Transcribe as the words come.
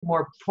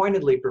more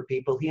pointedly for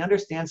people, he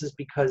understands this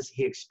because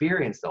he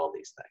experienced all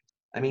these things.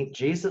 I mean,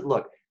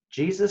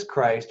 Jesus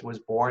Christ was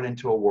born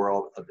into a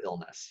world of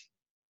illness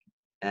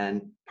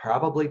and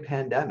probably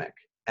pandemic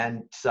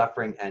and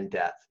suffering and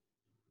death.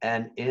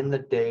 And in the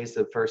days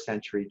of first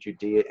century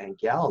Judea and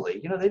Galilee,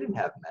 they didn't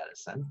have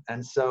medicine.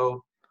 And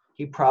so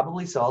he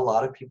probably saw a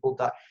lot of people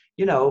die.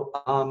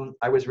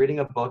 I was reading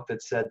a book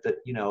that said that,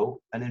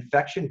 an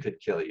infection could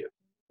kill you,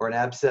 or an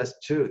abscessed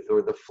tooth,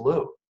 or the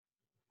flu,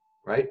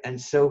 right? And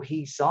so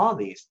he saw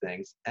these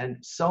things. And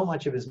so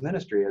much of his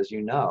ministry, as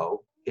you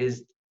know,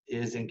 is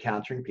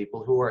encountering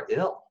people who are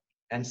ill.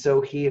 And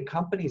so he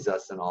accompanies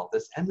us in all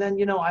this. And then,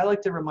 I like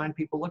to remind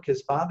people, look,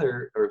 his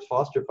father, or his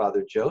foster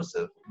father,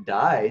 Joseph,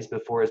 dies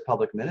before his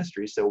public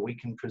ministry. So we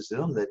can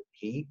presume that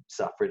he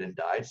suffered and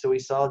died. So he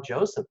saw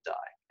Joseph die.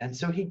 And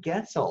so he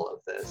gets all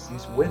of this.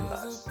 He's with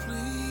us.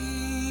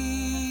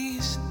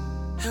 Please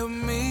help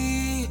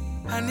me.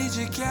 I need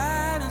your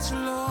guidance,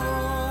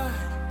 Lord.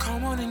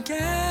 Come on and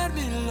get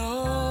me,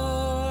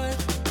 Lord.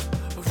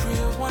 A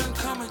real one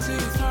coming to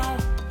your throne.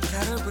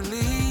 Gotta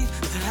believe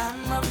that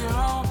I'm of your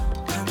own.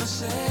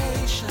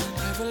 Conversation,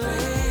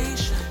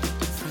 revelation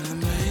from the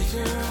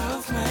maker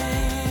of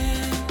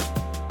man.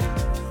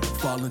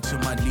 Falling to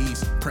my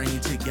knees,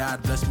 praying to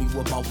God, bless me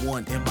with my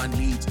want and my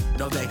needs.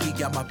 Know that he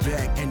got my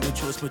back, ain't no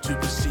choice but to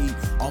proceed.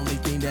 Only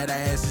thing that I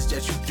ask is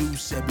that you do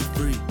set me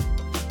free,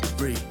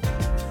 free.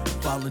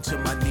 Falling to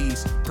my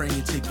knees,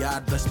 praying to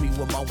God, bless me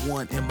with my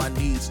want and my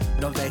needs.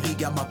 Know that he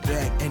got my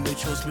back, ain't no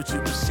choice but to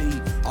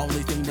proceed.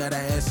 Only thing that I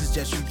ask is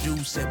that you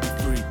do set me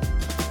free.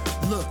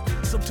 Look,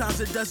 sometimes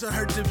it doesn't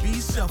hurt to be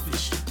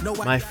selfish.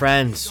 My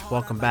friends,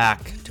 welcome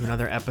back to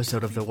another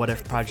episode of the What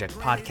If Project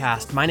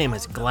podcast. My name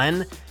is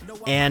Glenn,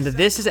 and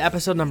this is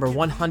episode number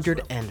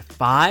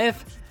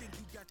 105,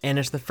 and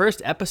it's the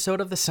first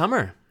episode of the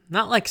summer.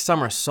 Not like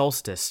summer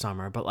solstice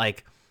summer, but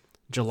like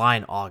July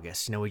and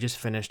August. We just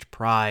finished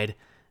Pride,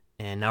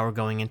 and now we're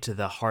going into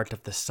the heart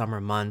of the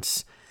summer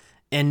months.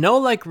 And no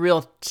like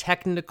real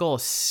technical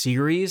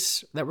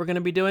series that we're going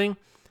to be doing.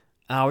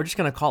 We're just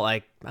going to call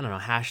it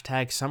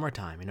hashtag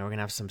summertime. We're going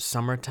to have some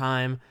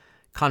summertime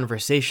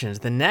conversations.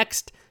 The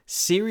next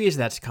series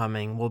that's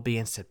coming will be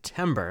in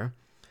September,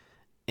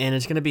 and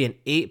it's going to be an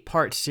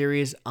 8-part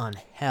series on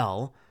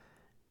hell,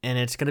 and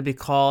it's going to be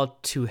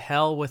called To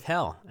Hell with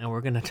Hell. And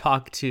we're going to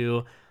talk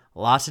to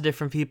lots of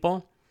different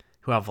people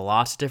who have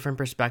lots of different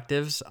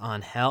perspectives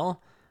on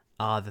hell,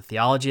 the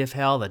theology of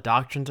hell, the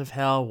doctrines of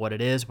hell, what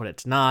it is, what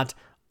it's not,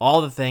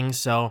 all the things.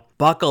 So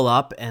buckle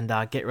up and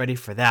get ready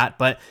for that.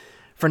 But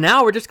for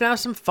now, we're just going to have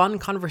some fun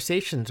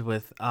conversations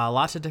with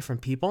lots of different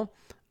people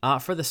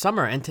for the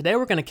summer. And today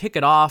we're going to kick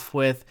it off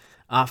with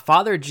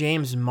Father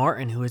James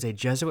Martin, who is a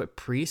Jesuit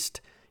priest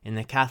in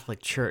the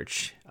Catholic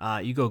Church.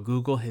 You go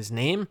Google his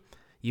name.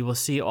 You will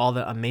see all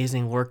the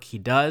amazing work he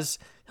does.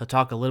 He'll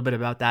talk a little bit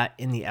about that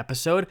in the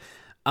episode.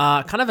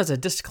 Kind of as a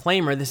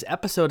disclaimer, this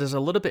episode is a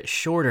little bit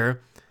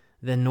shorter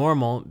than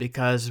normal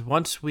because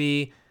once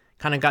we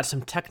kind of got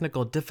some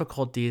technical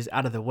difficulties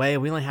out of the way,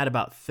 we only had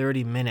about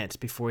 30 minutes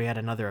before we had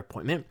another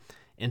appointment.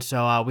 And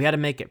so we had to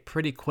make it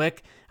pretty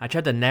quick. I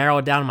tried to narrow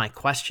down my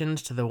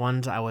questions to the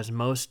ones I was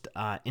most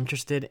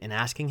interested in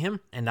asking him.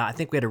 And I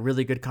think we had a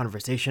really good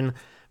conversation.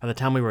 By the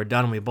time we were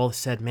done, we both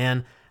said,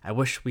 man, I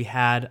wish we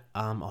had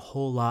a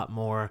whole lot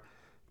more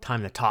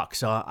time to talk.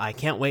 So I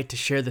can't wait to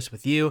share this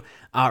with you.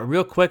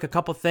 Real quick, a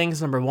couple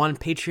things. Number one,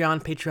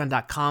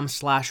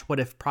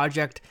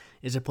 patreon.com/whatifproject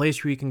is a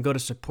place where you can go to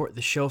support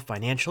the show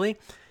financially.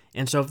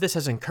 And so if this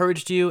has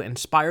encouraged you,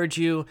 inspired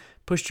you,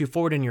 pushed you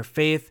forward in your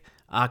faith,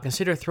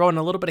 consider throwing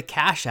a little bit of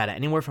cash at it,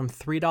 anywhere from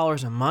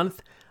 $3 a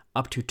month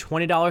up to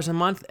 $20 a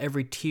month.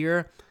 Every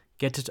tier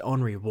gets its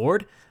own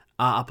reward.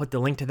 I'll put the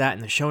link to that in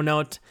the show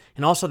notes.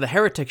 And also the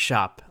Heretic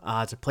Shop.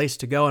 It's a place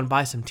to go and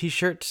buy some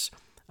t-shirts,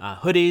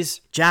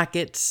 hoodies,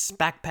 jackets,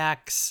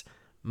 backpacks,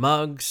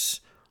 mugs,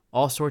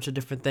 all sorts of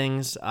different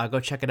things. Go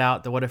check it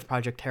out, the What If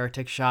Project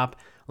Heretic Shop.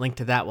 Link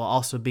to that will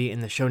also be in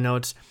the show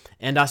notes.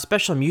 And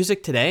special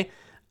music today,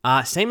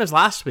 same as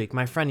last week,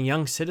 my friend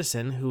Young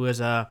Citizen, who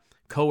is a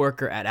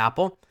co-worker at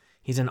Apple.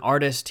 He's an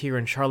artist here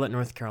in Charlotte,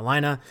 North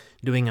Carolina,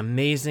 doing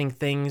amazing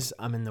things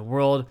in the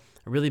world,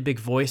 a really big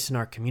voice in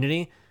our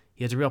community.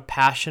 He has a real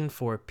passion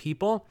for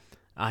people.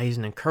 He's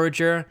an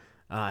encourager,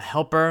 a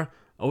helper,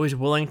 always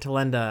willing to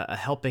lend a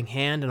helping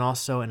hand and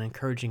also an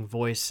encouraging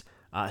voice,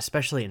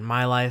 especially in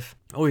my life,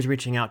 always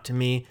reaching out to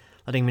me,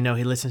 letting me know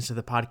he listens to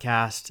the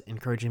podcast,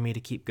 encouraging me to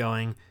keep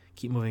going,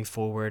 keep moving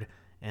forward.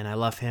 And I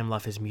love him,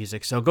 love his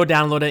music. So go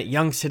download it,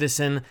 Young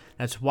Citizen.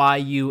 That's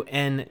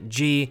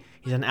Y-U-N-G.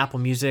 He's on Apple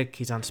Music.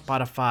 He's on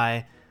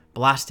Spotify.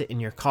 Blast it in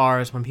your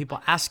cars. When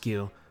people ask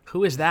you,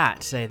 who is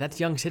that? Say, that's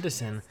Young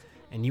Citizen.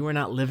 And you are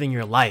not living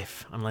your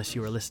life unless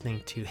you are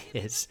listening to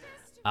his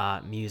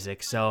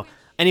music. So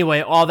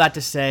anyway, all that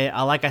to say,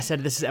 like I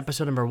said, this is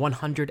episode number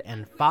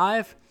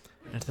 105.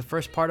 And it's the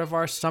first part of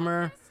our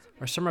summer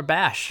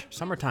bash,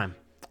 summertime.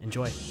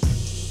 Enjoy.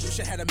 Wish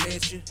I had a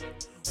mansion.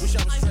 Wish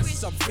I was dressed in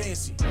something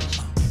fancy.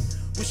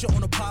 Wish I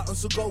on a pot on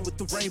go with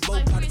the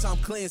rainbow by the Tom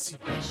Clancy.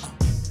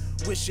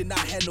 Wishing I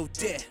had no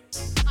debt.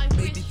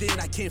 then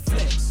I can't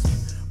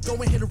flex.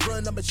 Go ahead and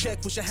run, I'ma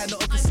check. Wish I had no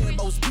other saying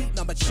most beating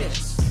on my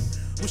chest.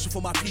 Wishing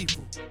for my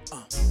people.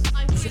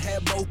 We should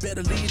have more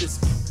better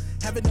leaders.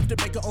 Have enough to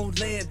make our own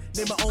land.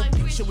 Name our own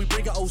beach and we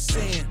bring our own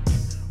sand.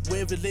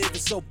 Where we live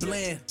is so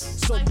bland.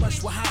 So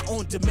much we're high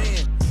on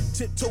demand.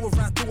 Tiptoe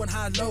around through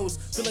high lows.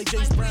 Feel like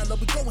James Brown,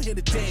 love we go ahead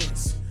and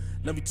dance.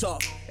 Let me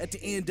talk. At the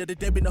end of the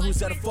day, we know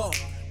who's at a fault.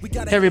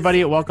 Hey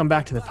everybody, welcome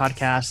back to the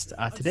podcast.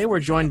 Today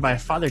we're joined by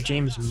Father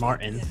James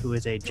Martin, who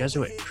is a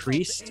Jesuit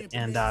priest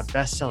and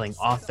best-selling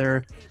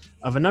author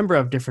of a number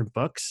of different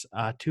books.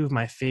 Two of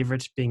my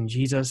favorites being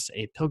Jesus,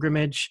 A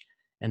Pilgrimage,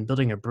 and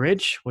Building a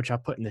Bridge, which I'll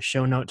put in the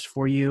show notes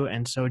for you.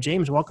 And so,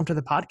 James, welcome to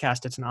the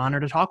podcast. It's an honor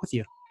to talk with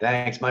you.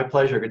 Thanks. My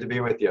pleasure. Good to be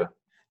with you.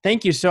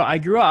 Thank you. So I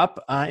grew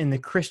up in the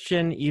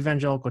Christian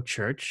Evangelical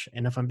Church,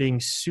 and if I'm being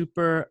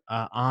super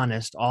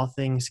honest, all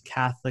things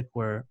Catholic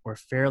were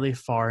fairly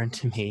foreign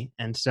to me.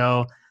 And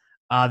so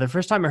the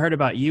first time I heard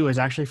about you was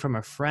actually from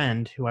a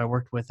friend who I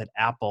worked with at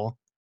Apple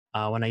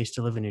when I used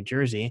to live in New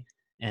Jersey.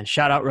 And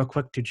shout out real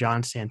quick to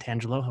John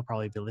Santangelo. He'll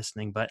probably be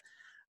listening. But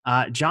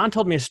John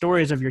told me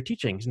stories of your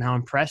teachings and how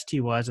impressed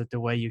he was at the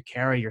way you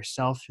carry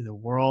yourself through the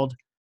world,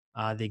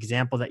 the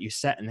example that you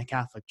set in the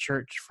Catholic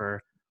Church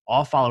for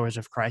all followers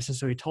of Christ. And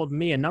so he told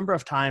me a number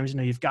of times,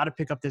 you've got to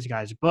pick up this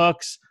guy's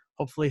books.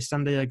 Hopefully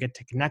someday you'll get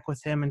to connect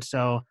with him. And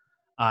so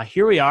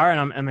here we are,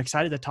 and I'm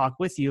excited to talk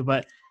with you.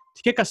 But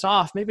to kick us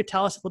off, maybe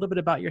tell us a little bit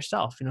about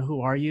yourself.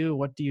 Who are you?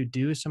 What do you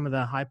do? Some of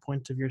the high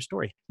points of your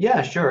story.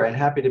 Yeah, sure. And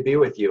happy to be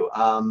with you.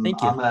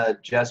 Thank you. I'm a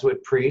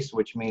Jesuit priest,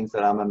 which means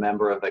that I'm a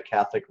member of a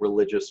Catholic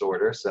religious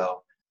order.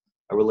 So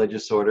a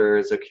religious order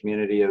is a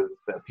community of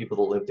people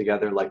that live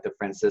together like the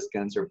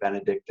Franciscans or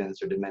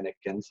Benedictines or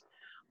Dominicans.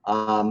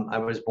 I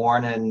was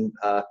born in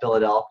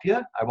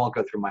Philadelphia. I won't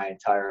go through my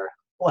entire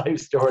life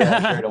story.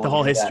 I'm sure I don't the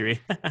whole history.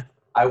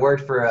 I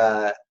worked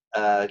for,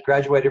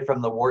 graduated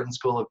from the Wharton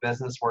School of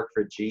Business, worked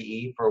for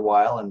GE for a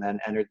while, and then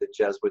entered the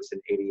Jesuits in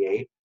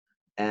 '88.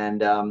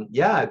 And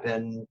I've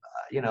been,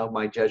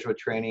 my Jesuit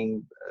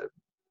training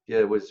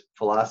it was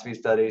philosophy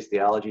studies,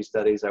 theology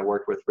studies. I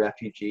worked with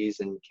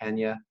refugees in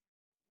Kenya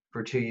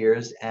for 2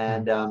 years.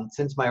 And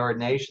since my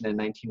ordination in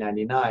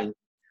 1999,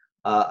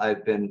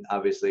 I've been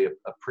obviously a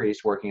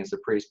priest, working as a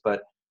priest,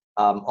 but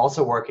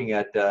also working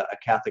at a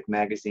Catholic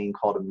magazine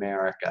called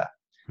America,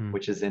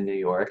 which is in New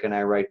York. And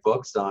I write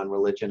books on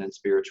religion and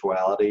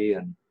spirituality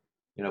and,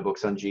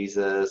 books on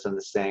Jesus and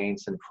the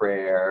saints and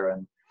prayer.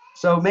 And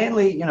so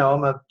mainly,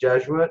 I'm a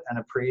Jesuit and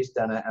a priest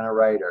and a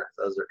writer.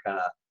 Those are kind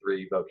of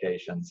three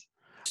vocations.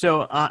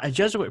 So a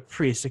Jesuit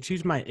priest,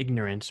 excuse my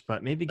ignorance,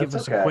 but maybe give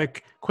us a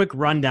quick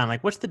rundown.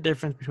 Like, what's the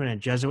difference between a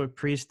Jesuit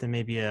priest and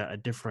maybe a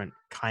different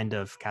kind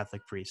of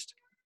Catholic priest?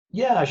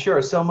 Yeah,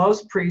 sure. So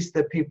most priests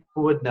that people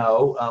would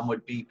know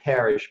would be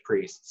parish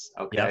priests.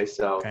 Okay.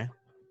 Yep.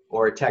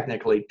 Or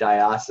technically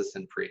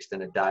diocesan priest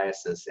in a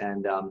diocese.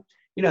 And,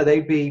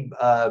 they'd be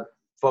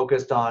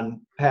focused on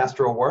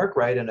pastoral work,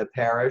 right, in a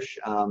parish.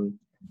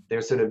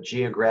 They're sort of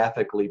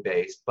geographically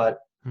based. But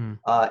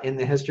in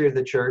the history of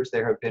the church,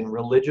 there have been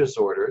religious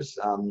orders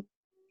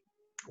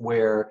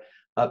where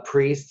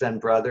priests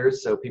and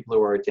brothers, so people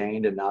who are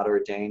ordained and not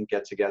ordained,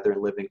 get together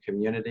and live in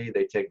community.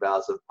 They take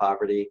vows of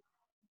poverty,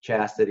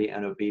 chastity,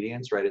 and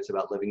obedience, right? It's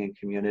about living in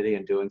community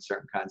and doing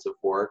certain kinds of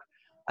work.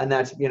 And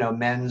that's,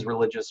 men's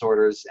religious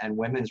orders and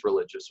women's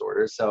religious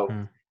orders. So,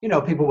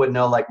 people would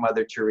know like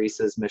Mother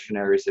Teresa's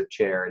Missionaries of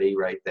Charity,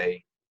 right?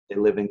 They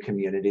live in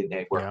community,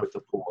 they work with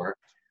the poor.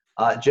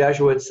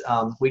 Jesuits,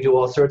 we do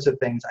all sorts of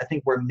things. I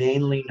think we're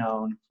mainly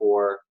known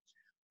for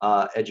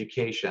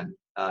education,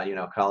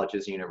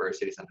 colleges,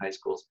 universities, and high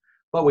schools.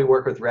 But we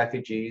work with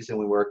refugees and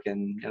we work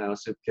in,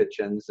 soup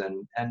kitchens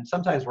and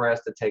sometimes we're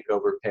asked to take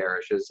over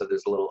parishes. So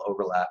there's a little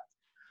overlap.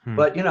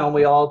 But,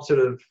 we all sort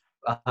of,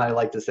 I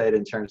like to say it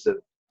in terms of,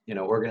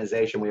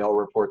 organization, we all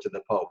report to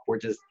the Pope. We're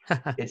just,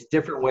 it's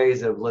different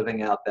ways of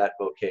living out that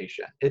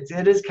vocation.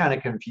 It is kind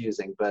of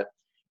confusing, but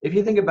if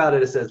you think about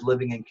it as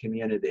living in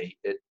community,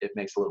 it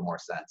makes a little more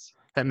sense.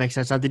 That makes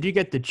sense. Now, did you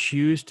get to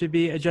choose to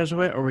be a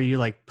Jesuit, or were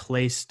you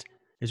placed?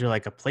 Is there a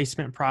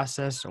placement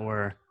process,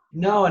 or?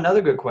 No,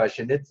 another good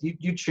question. It's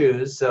you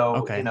choose. So,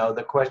 okay.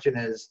 The question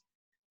is,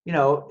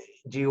 do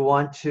you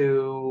want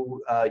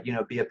to,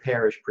 be a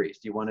parish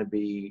priest? Do you want to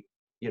be,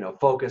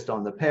 focused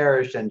on the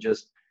parish and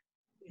just,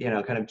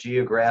 kind of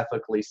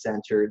geographically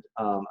centered?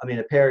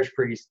 A parish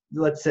priest,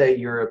 let's say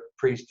you're a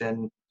priest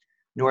in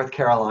North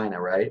Carolina,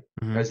 right?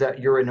 Or is that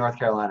you're in North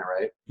Carolina,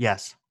 right?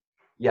 Yes.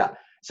 Yeah.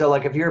 So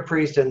if you're a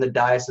priest in the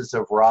Diocese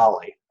of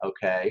Raleigh,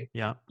 okay,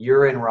 yeah,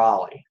 you're in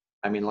Raleigh.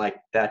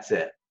 That's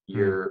it.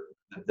 You're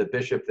the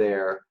bishop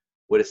there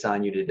would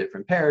assign you to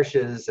different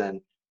parishes, and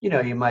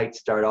you might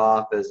start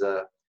off as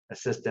a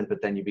assistant,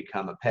 but then you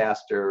become a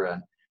pastor,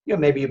 and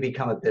maybe you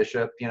become a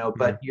bishop,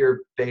 but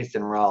you're based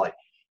in Raleigh.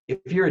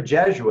 If you're a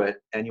Jesuit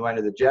and you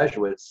enter the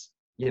Jesuits,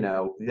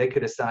 they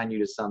could assign you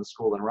to some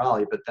school in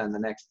Raleigh, but then the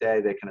next day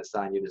they can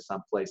assign you to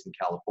some place in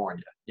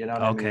California. You know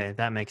what I mean? Okay,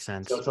 that makes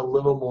sense. So it's a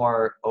little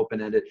more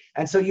open-ended.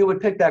 And so you would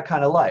pick that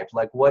kind of life.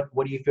 What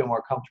do you feel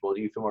more comfortable?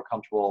 Do you feel more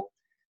comfortable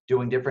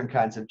doing different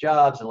kinds of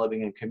jobs and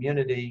living in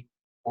community,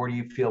 or do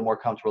you feel more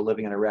comfortable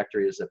living in a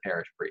rectory as a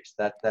parish priest?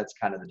 That's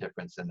kind of the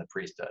difference in the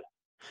priesthood.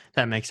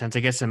 That makes sense. I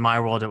guess in my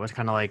world, it was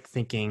kind of like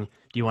thinking,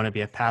 do you want to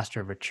be a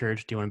pastor of a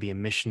church? Do you want to be a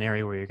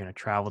missionary where you're going to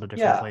travel to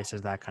different Yeah,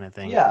 places, that kind of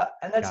thing? yeah,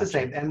 and that's the Gotcha.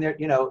 same. And there,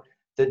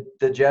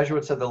 the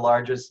Jesuits are the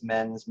largest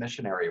men's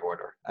missionary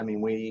order. I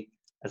mean,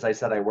 as I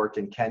said, I worked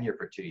in Kenya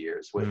for 2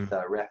 years with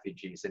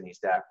refugees in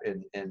East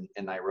Africa,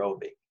 in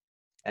Nairobi.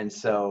 And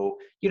so,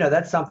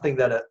 that's something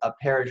that a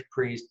parish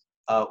priest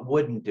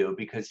wouldn't do,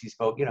 because he's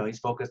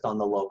focused on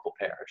the local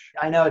parish.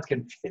 I know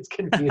it's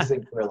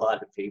confusing for a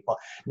lot of people.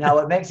 Now,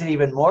 what makes it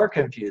even more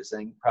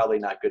confusing, probably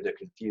not good to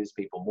confuse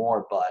people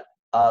more, but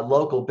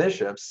local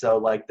bishops, so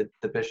like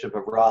the Bishop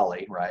of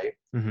Raleigh, right,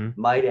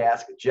 might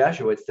ask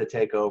Jesuits to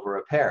take over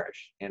a parish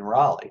in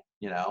Raleigh,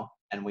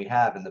 and we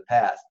have in the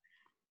past.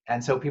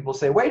 And so people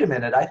say, wait a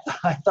minute,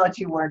 I thought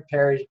you weren't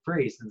parish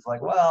priests. It's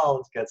like,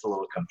 well, it gets a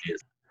little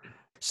confusing.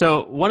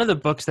 So one of the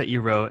books that you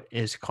wrote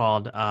is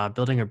called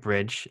Building a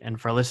Bridge. And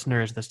for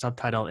listeners, the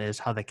subtitle is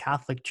How the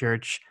Catholic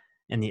Church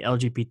and the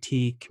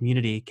LGBT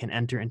community can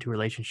enter into a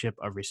relationship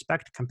of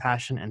respect,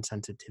 compassion, and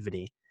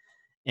sensitivity.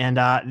 And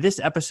this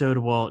episode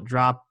will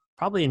drop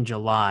probably in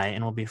July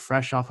and will be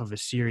fresh off of a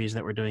series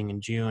that we're doing in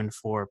June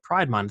for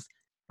Pride Month,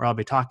 where I'll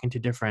be talking to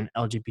different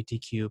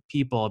LGBTQ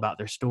people about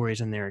their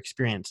stories and their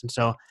experience. And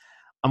so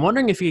I'm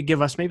wondering if you could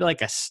give us maybe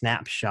like a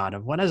snapshot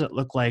of what does it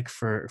look like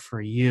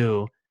for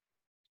you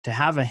to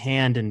have a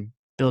hand in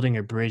building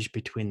a bridge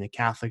between the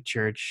Catholic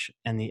Church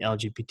and the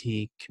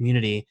LGBT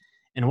community,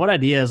 and what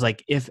ideas,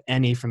 like if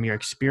any, from your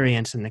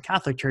experience in the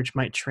Catholic Church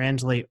might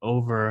translate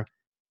over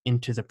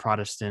into the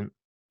Protestant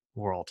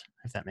world,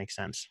 if that makes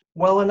sense.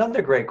 Well,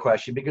 another great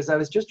question, because I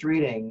was just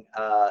reading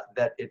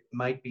that it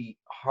might be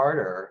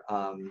harder,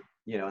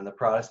 in the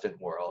Protestant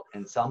world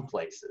in some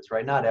places,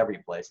 right? Not every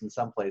place. In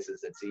some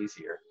places it's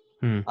easier.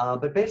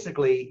 But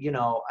basically,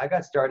 I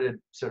got started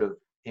sort of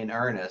in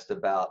earnest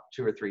about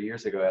 2 or 3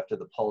 years ago after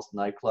the Pulse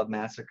nightclub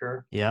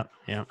massacre. Yeah.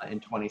 In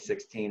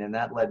 2016, and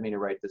that led me to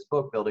write this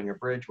book, Building a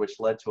Bridge, which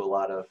led to a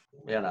lot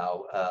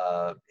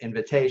of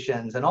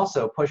invitations and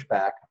also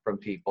pushback from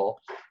people.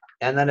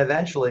 And then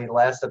eventually,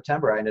 last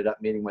September, I ended up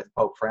meeting with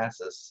Pope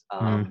Francis.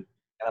 And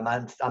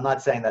I'm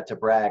not saying that to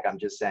brag. I'm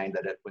just saying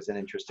that it was an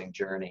interesting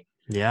journey.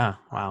 Yeah.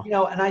 Wow.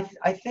 And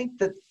I think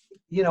that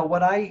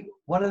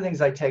one of the things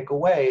I take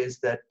away is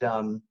that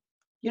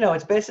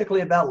it's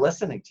basically about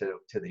listening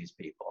to these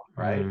people,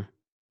 right?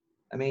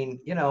 I mean,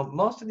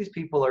 most of these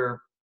people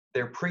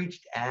they're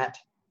preached at,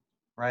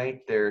 right?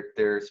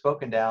 They're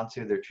spoken down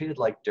to, they're treated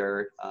like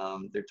dirt.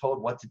 They're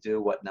told what to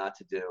do, what not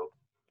to do.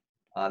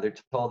 They're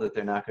told that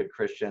they're not good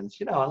Christians,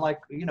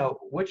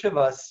 which of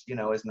us,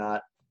 is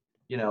not,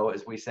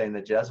 as we say in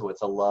the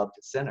Jesuits, a loved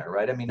sinner,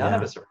 right? I mean, none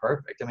of us are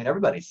perfect. I mean,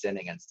 everybody's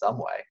sinning in some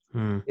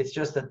way. It's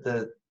just that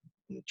the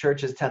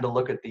churches tend to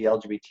look at the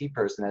LGBT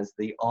person as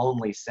the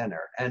only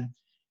sinner. And,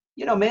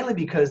 mainly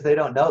because they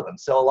don't know them.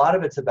 So a lot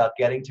of it's about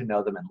getting to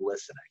know them and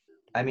listening.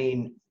 I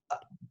mean,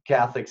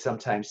 Catholics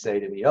sometimes say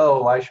to me,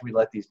 oh, why should we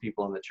let these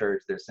people in the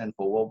church? They're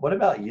sinful. Well, what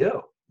about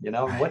you?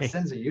 What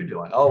sins are you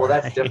doing? Oh, well,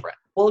 that's different.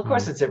 Well, of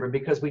course it's different,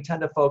 because we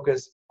tend to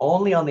focus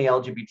only on the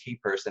LGBT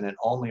person and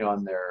only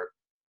on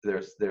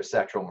their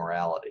sexual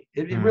morality.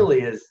 It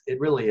really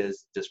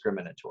is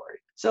discriminatory.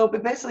 So,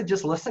 but basically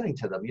just listening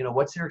to them,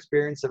 what's their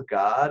experience of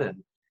God,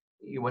 and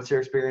what's their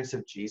experience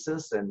of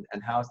Jesus, and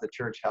how has the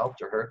church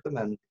helped or hurt them?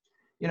 And,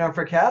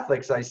 for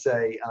Catholics, I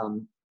say,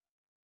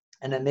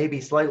 and it may be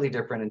slightly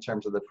different in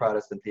terms of the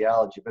Protestant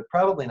theology, but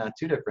probably not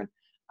too different.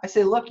 I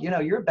say, look,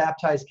 you're a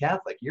baptized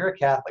Catholic. You're a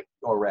Catholic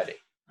already.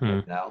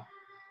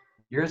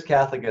 You're as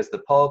Catholic as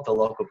the Pope, the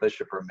local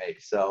bishop, or me.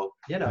 So,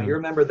 you're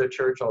a member of the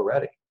church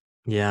already.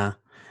 Yeah.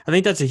 I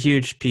think that's a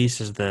huge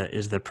piece, is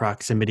the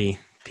proximity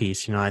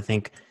piece. I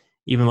think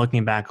even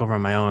looking back over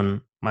my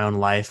own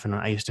life, and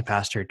I used to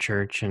pastor a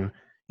church, and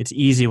it's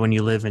easy when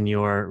you live in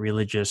your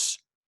religious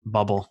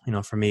bubble.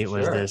 For me, it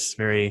was this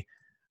very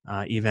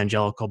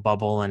evangelical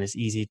bubble, and it's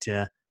easy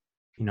to,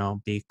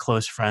 be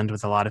close friends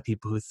with a lot of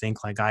people who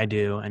think like I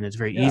do. And it's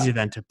very easy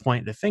then to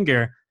point the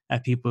finger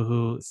at people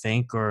who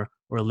think or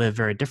live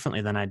very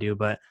differently than I do.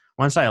 But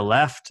once I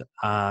left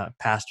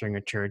pastoring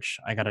a church,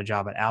 I got a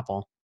job at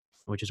Apple,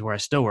 which is where I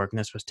still work. And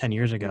this was 10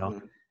 years ago.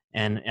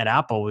 And at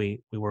Apple,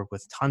 we work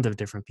with tons of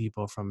different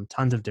people from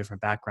tons of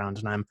different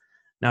backgrounds. And I'm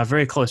now a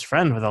very close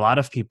friend with a lot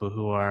of people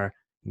who are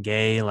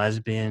gay,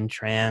 lesbian,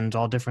 trans,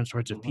 all different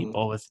sorts of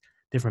people with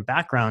different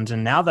backgrounds.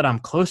 And now that I'm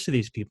close to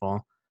these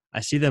people,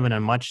 I see them in a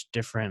much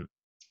different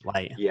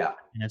light. Yeah.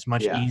 And it's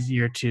much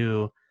easier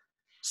to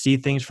see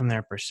things from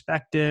their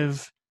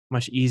perspective,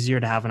 much easier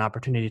to have an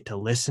opportunity to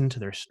listen to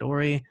their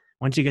story.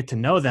 Once you get to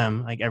know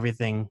them, like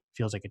everything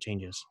feels like it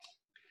changes.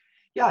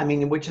 Yeah, I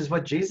mean, which is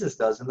what Jesus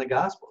does in the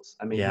Gospels.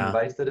 I mean, he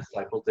invites the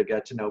disciples to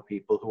get to know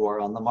people who are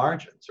on the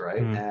margins,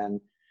 right?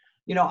 And,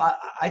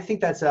 I think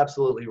that's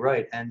absolutely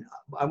right. And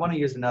I want to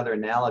use another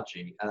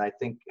analogy, and I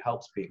think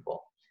helps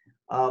people.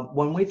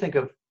 When we think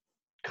of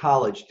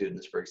college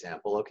students, for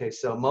example, okay,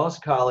 so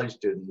most college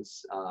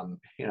students,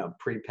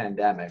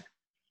 pre-pandemic,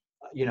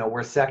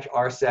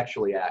 are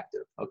sexually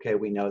active. Okay,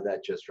 we know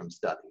that just from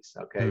studies.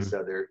 Okay,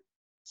 so they're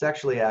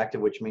sexually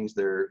active, which means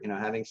they're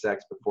having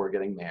sex before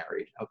getting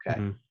married.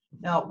 Okay.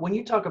 Now, when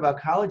you talk about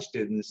college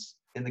students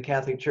in the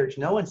Catholic Church,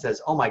 no one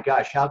says, "Oh my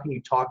gosh, how can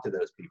you talk to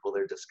those people?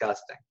 They're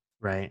disgusting."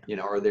 Right.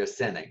 Or they're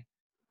sinning.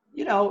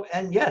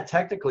 And yeah,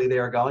 technically they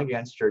are going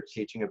against church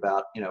teaching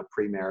about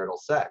premarital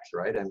sex,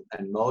 right?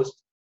 And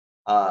most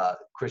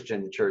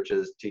Christian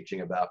churches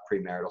teaching about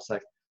premarital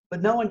sex,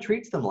 but no one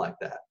treats them like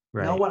that.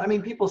 Right. No one. I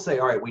mean, people say,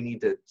 all right, we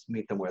need to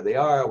meet them where they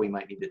are. We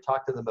might need to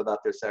talk to them about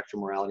their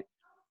sexual morality,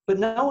 but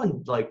no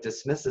one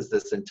dismisses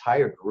this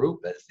entire group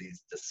as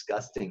these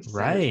disgusting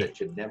sinners that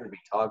should never be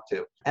talked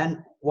to. And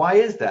why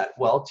is that?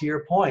 Well, to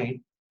your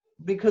point,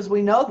 because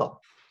we know them.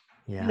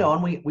 Yeah.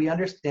 And we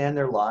understand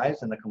their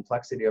lives and the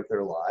complexity of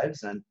their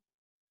lives. And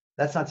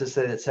that's not to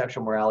say that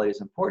sexual morality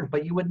is important,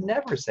 but you would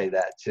never say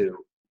that to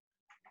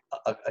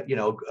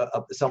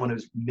someone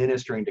who's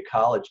ministering to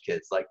college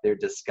kids, like they're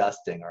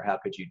disgusting or how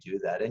could you do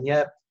that? And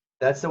yet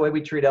that's the way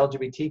we treat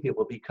LGBT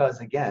people, because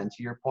again,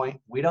 to your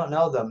point, we don't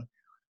know them.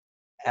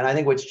 And I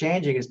think what's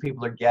changing is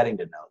people are getting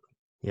to know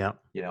them.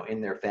 Yeah. In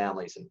their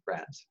families and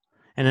friends.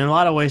 And in a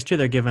lot of ways too,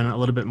 they're given a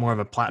little bit more of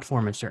a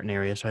platform in certain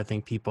areas. So I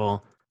think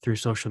people, through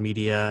social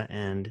media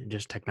and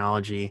just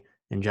technology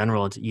in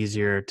general, it's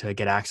easier to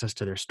get access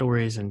to their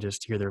stories and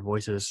just hear their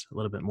voices a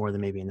little bit more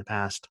than maybe in the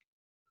past.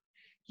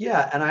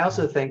 Yeah. And I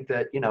also think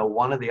that,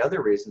 one of the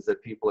other reasons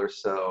that people are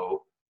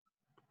so,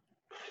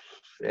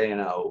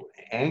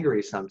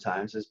 angry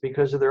sometimes is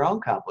because of their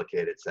own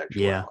complicated sexuality.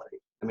 Yeah.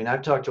 I mean,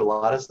 I've talked to a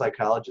lot of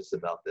psychologists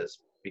about this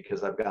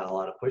because I've gotten a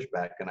lot of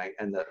pushback,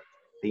 and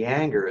the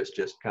anger is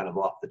just kind of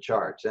off the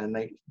charts. And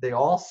they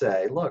all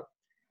say, look,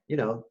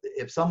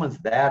 if someone's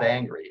that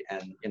angry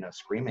and,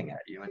 screaming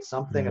at you, it's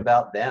something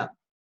about them,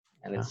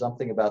 and it's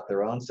something about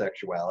their own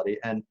sexuality.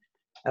 And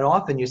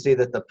often you see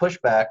that the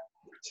pushback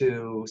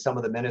to some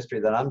of the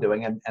ministry that I'm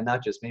doing, and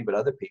not just me, but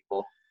other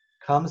people,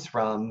 comes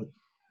from,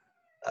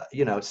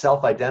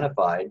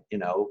 self-identified,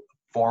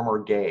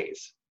 former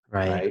gays,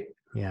 right?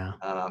 Yeah.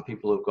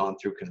 People who've gone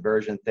through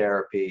conversion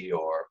therapy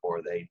or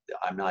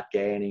I'm not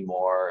gay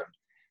anymore.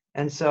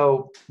 And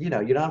so, you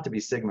don't have to be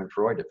Sigmund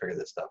Freud to figure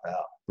this stuff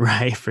out.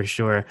 Right, for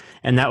sure.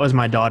 And that was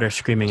my daughter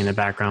screaming in the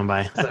background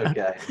by, it's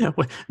okay.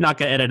 Not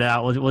going to edit it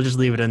out. We'll just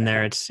leave it in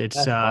there. It's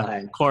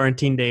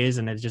quarantine days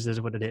and it just is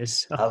what it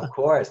is. So. Of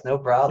course, no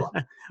problem.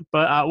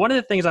 But one of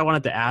the things I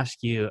wanted to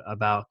ask you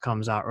about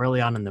comes out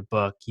early on in the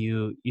book.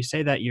 You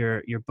say that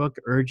your book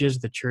urges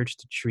the church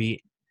to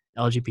treat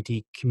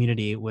LGBT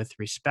community with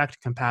respect,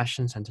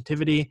 compassion,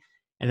 sensitivity,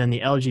 and then the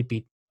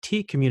LGBT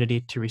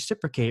community to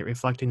reciprocate,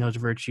 reflecting those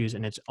virtues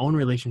in its own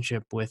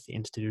relationship with the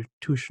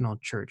institutional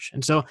church.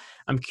 And so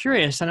I'm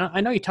curious, and I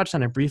know you touched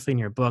on it briefly in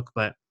your book,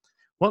 but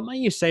what might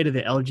you say to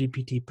the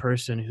LGBT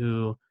person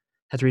who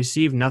has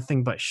received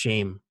nothing but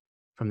shame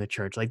from the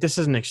church? Like, this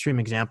is an extreme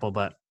example,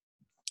 but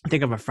I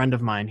think of a friend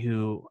of mine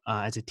who,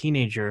 as a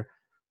teenager,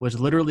 was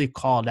literally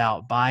called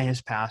out by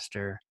his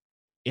pastor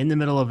in the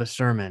middle of a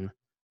sermon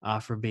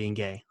for being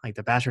gay. Like,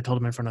 the pastor told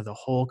him in front of the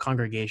whole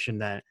congregation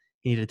that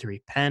he needed to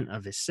repent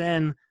of his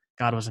sin.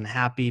 God wasn't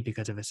happy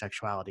because of his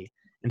sexuality.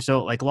 And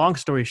so, long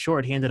story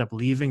short, he ended up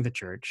leaving the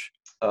church,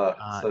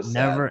 so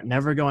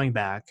never going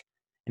back.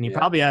 And he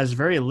probably has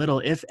very little,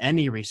 if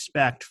any,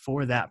 respect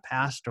for that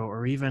pastor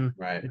or even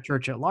the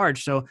church at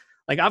large. So,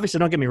 obviously,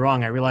 don't get me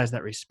wrong. I realize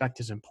that respect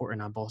is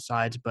important on both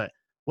sides, but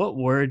what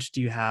words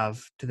do you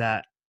have to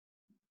that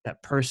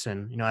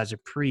person, as a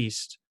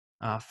priest,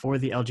 for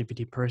the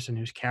LGBT person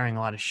who's carrying a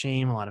lot of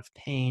shame, a lot of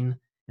pain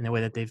in the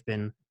way that they've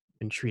been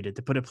treated?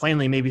 To put it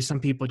plainly, maybe some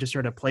people just are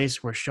at a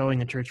place where showing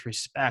the church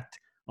respect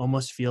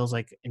almost feels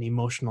like an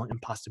emotional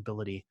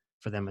impossibility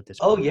for them at this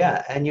point. Oh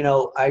yeah. And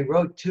I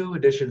wrote 2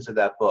 editions of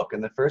that book,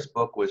 and the first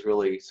book was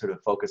really sort of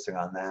focusing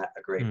on that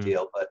a great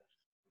deal. But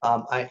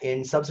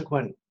in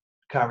subsequent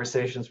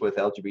conversations with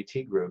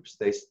LGBT groups,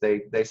 they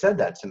said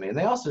that to me. And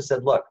they also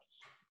said, look,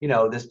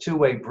 this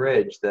 2-way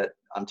bridge that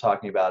I'm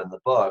talking about in the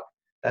book,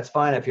 that's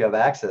fine if you have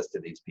access to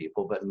these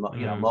people, but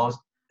most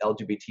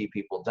LGBT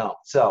people don't.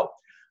 So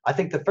I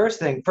think the first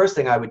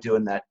thing I would do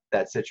in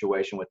that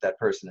situation with that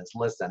person is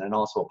listen and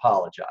also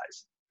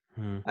apologize.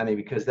 I mean,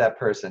 because that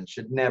person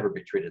should never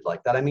be treated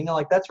like that. I mean,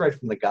 that's right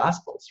from the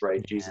Gospels, right?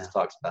 Yeah. Jesus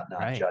talks about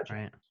not judging.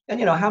 Right. And,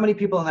 how many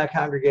people in that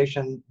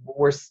congregation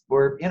were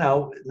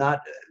not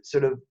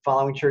sort of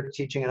following church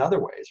teaching in other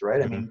ways,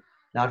 right? Mm-hmm. I mean,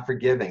 not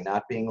forgiving,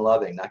 not being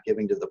loving, not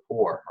giving to the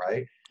poor,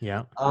 right?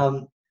 Yeah.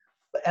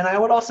 And I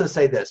would also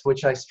say this,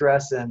 which I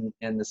stress in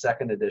the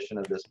second edition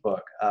of this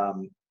book,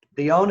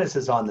 the onus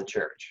is on the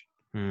church.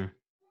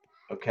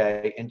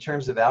 Okay. In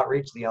terms of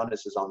outreach, the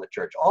onus is on the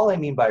church. All I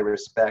mean by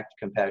respect,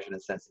 compassion,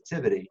 and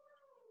sensitivity,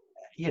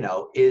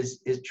 is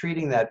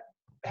treating that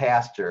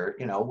pastor,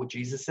 what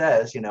Jesus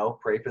says,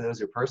 pray for those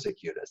who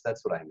persecute us.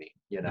 That's what I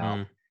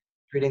mean,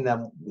 treating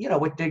them,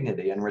 with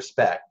dignity and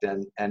respect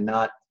and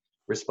not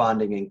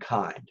responding in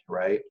kind.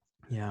 Right.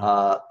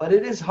 Yeah. But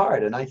it is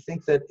hard. And I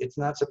think that it's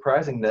not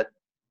surprising that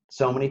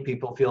so many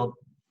people feel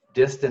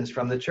distance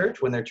from the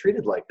church when they're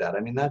treated like that. I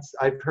mean,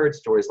 I've heard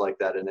stories like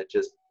that, and it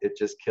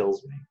just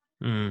kills me.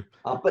 Mm.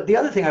 But the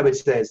other thing I would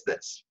say is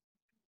this,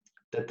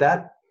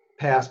 that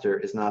pastor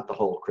is not the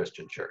whole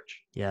Christian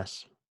church.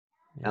 Yes.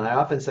 Yeah. And I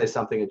often say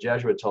something a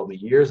Jesuit told me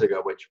years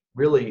ago, which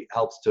really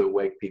helps to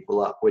wake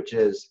people up, which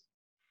is,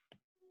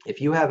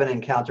 if you have an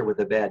encounter with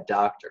a bad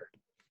doctor,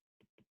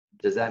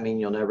 does that mean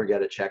you'll never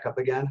get a checkup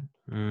again?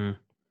 Mm.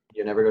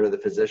 You never go to the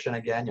physician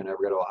again? You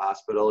never go to a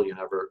hospital?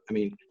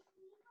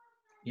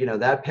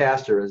 That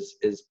pastor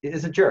is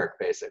a jerk,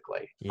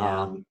 basically.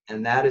 Yeah.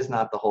 And that is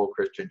not the whole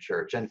Christian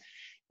church. And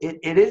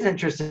it is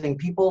interesting.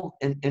 People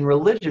in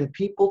religion,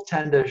 people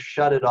tend to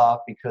shut it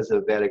off because of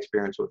a bad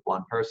experience with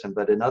one person.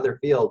 But in other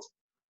fields,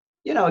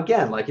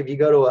 again, like if you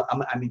go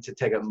to to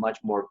take a much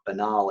more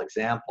banal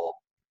example,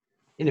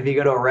 if you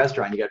go to a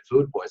restaurant, you get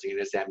food poisoning,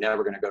 you just say, I'm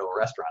never going to go to a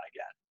restaurant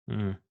again.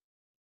 Mm.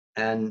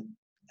 And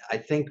I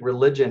think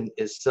religion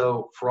is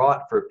so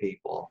fraught for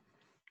people.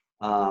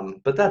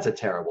 But that's a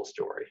terrible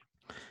story.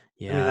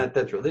 Yeah. I mean,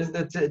 that's really,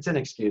 it's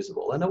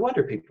inexcusable. And no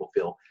wonder people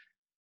feel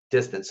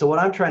distant. So what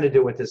I'm trying to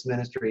do with this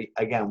ministry,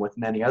 again, with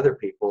many other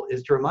people,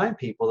 is to remind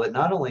people that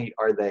not only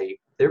are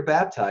they're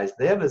baptized,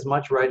 they have as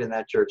much right in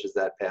that church as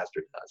that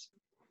pastor does.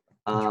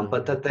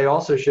 But that they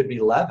also should be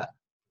leaven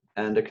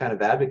and to kind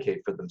of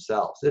advocate for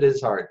themselves. It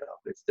is hard,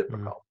 though. It's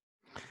difficult.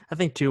 I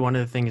think, too, one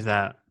of the things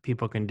that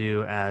people can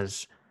do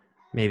as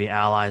maybe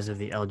allies of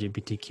the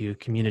LGBTQ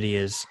community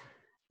is,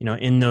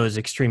 in those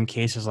extreme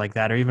cases like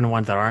that, or even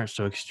ones that aren't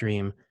so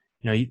extreme,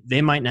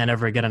 they might not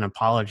ever get an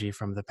apology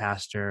from the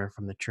pastor,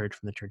 from the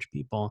church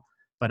people.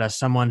 But as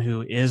someone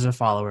who is a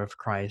follower of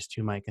Christ,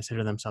 who might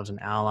consider themselves an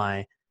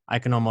ally, I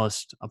can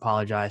almost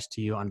apologize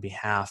to you on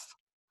behalf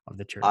of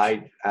the church.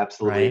 I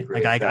absolutely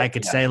agree. Like I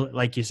could say,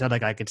 like you said,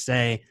 like I could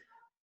say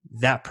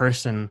that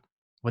person,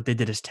 what they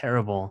did is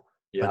terrible,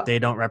 but they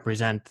don't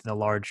represent the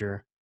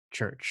larger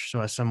church.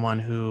 So as someone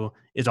who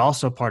is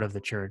also part of the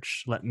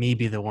church, let me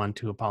be the one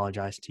to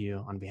apologize to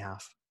you on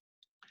behalf.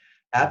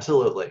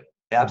 Absolutely.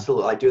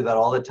 Absolutely. I do that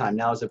all the time.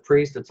 Now, as a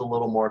priest, it's a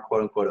little more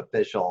quote unquote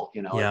official,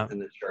 in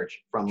the church.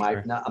 I'm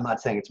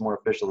not saying it's more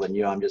official than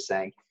you. I'm just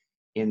saying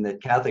in the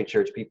Catholic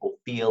Church, people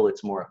feel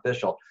it's more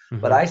official.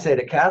 Mm-hmm. But I say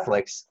to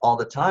Catholics all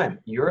the time,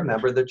 you're a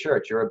member of the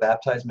church. You're a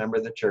baptized member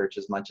of the church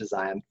as much as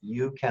I am.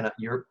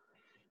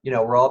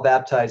 We're all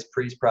baptized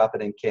priest,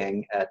 prophet, and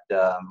king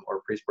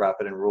or priest,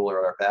 prophet, and ruler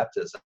at our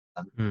baptism.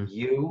 Mm.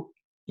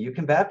 You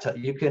can baptize.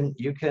 You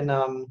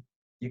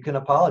can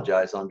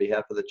apologize on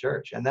behalf of the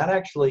church, and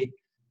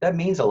that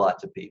means a lot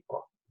to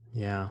people.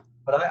 Yeah.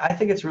 But I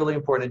think it's really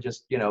important to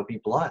just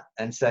be blunt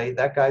and say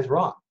that guy's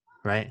wrong.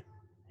 Right.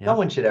 Yeah. No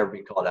one should ever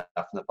be called out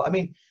from the. I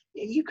mean,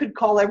 you could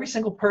call every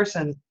single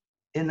person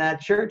in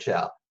that church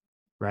out.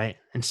 Right.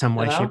 In some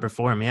way, shape, or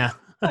form. Yeah.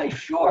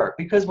 Sure.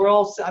 Because we're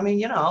all. I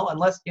mean,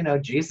 unless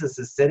Jesus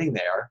is sitting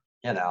there.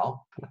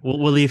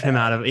 We'll leave him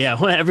out of it. Yeah.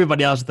 Well,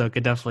 everybody else though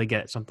could definitely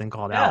get something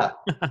called out.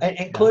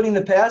 Including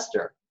the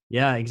pastor.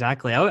 Yeah,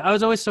 exactly. I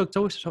was always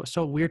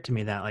so weird to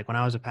me that, like, when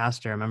I was a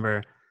pastor, I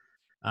remember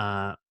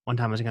one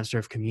time I was going to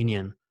serve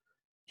communion,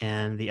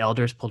 and the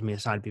elders pulled me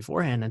aside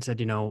beforehand and said,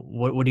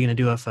 what are you going to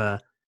do if a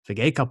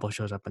gay couple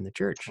shows up in the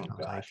church? And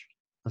I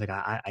was like,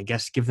 I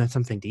guess give them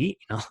something to eat,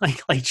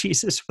 like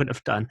Jesus would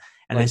have done.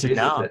 And they said,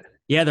 no.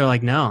 Yeah, they're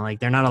like, no, like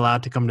they're not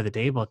allowed to come to the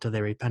table till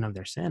they repent of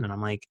their sin. And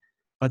I'm like,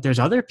 but there's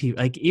other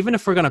people, like, even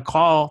if we're going to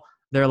call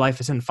their life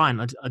a sin, fine,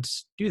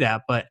 let's do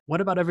that. But what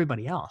about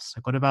everybody else?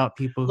 Like, what about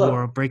people who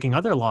are breaking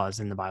other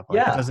laws in the Bible?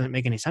 Yeah. Like, it doesn't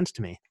make any sense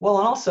to me. Well,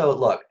 and also,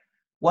 look,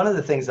 one of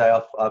the things I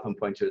often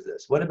point to is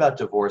this. What about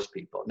divorced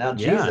people? Now,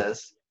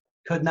 Jesus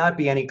could not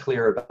be any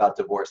clearer about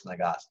divorce in the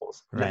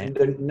Gospels. Right.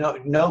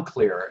 No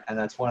clearer. And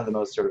that's one of the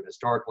most sort of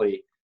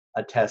historically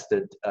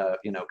attested,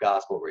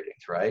 gospel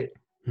readings, right?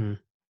 Hmm.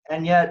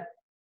 And yet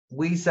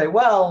we say,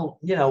 well,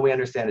 we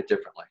understand it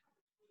differently.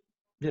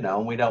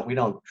 And we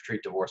don't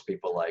treat divorced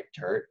people like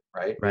dirt,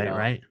 right?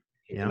 Right.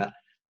 Yeah.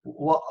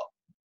 Well,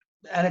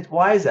 and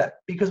why is that?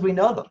 Because we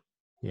know them.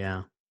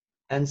 Yeah.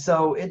 And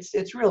so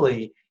it's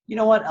really, a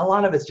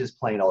lot of it's just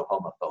plain old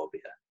homophobia.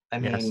 I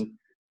mean,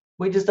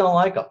 we just don't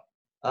like them.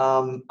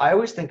 I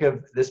always think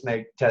of, this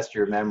may test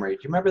your memory. Do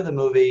you remember the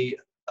movie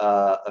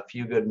A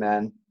Few Good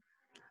Men?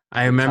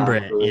 I remember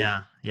it.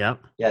 Yeah. Yep.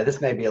 Yeah.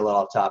 This may be a little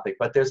off topic,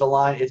 but there's a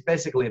line. It's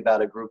basically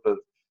about a group of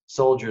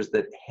soldiers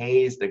that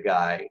hazed a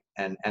guy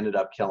and ended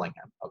up killing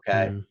him.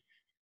 Okay. Mm.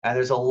 And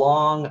there's a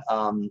long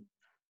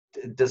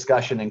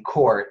discussion in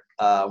court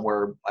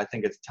where I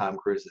think it's Tom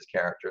Cruise's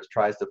character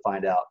tries to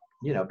find out,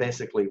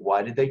 basically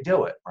why did they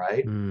do it,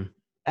 right? Mm.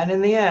 And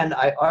in the end,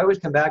 I always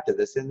come back to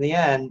this. In the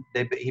end,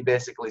 he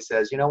basically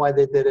says, why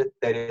they did it?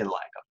 They didn't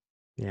like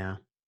him. Yeah.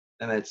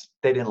 And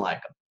they didn't like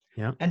him.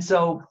 Yeah. And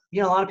so,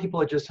 a lot of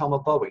people are just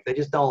homophobic. They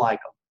just don't like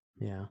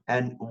him. Yeah.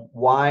 And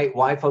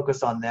why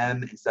focus on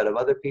them instead of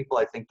other people?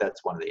 I think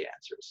that's one of the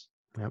answers.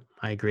 Yep,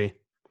 I agree.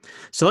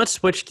 So let's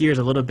switch gears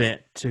a little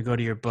bit to go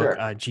to your book,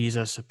 Sure.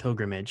 Jesus, A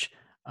Pilgrimage.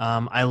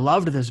 I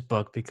loved this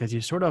book because you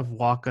sort of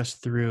walk us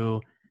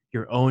through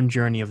your own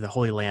journey of the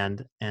Holy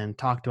Land and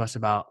talk to us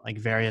about like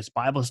various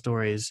Bible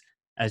stories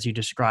as you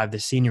describe the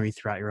scenery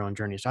throughout your own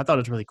journey. So I thought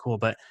it was really cool.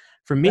 But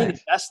for me, the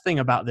Thanks. best thing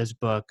about this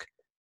book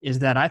is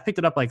that I picked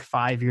it up like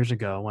 5 years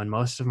ago when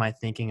most of my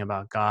thinking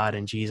about God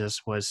and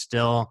Jesus was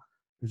still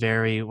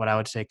very, what I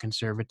would say,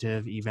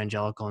 conservative,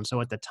 evangelical. And so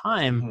at the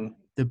time, Hmm.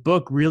 the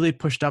book really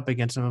pushed up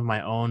against some of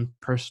my own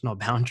personal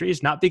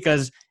boundaries, not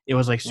because it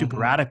was like super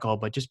Hmm. radical,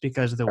 but just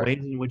because of the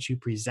ways in which you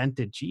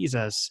presented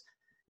Jesus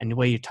and the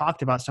way you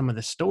talked about some of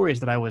the stories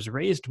that I was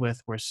raised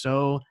with were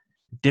so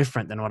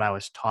different than what I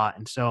was taught.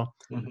 And so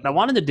what I Hmm.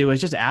 wanted to do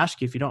is just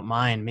ask you, if you don't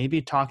mind,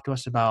 maybe talk to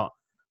us about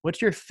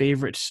what's your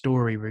favorite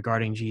story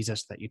regarding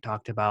Jesus that you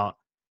talked about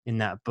in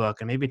that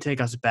book, and maybe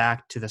take us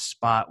back to the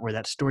spot where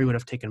that story would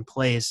have taken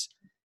place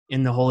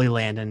in the Holy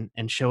Land,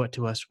 and show it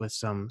to us with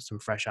some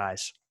fresh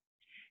eyes.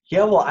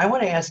 Yeah, well, I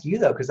want to ask you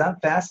though, because I'm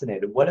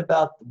fascinated. What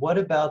about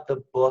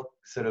the book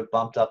sort of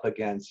bumped up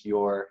against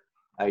your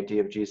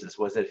idea of Jesus?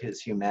 Was it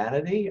his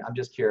humanity? I'm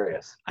just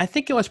curious. I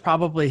think it was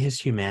probably his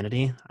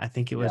humanity. I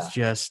think it was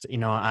Yeah, just,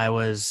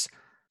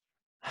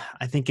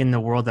 I think in the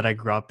world that I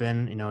grew up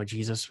in,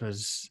 Jesus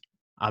was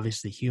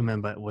obviously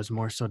human, but was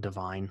more so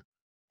divine.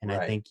 And I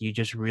right. think you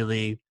just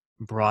really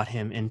brought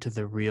him into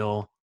the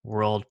real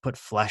world, put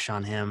flesh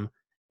on him.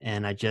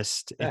 And it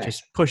Thanks.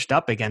 just pushed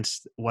up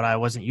against what I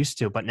wasn't used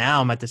to. But now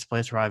I'm at this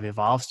place where I've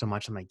evolved so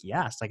much. I'm like,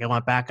 yes, like I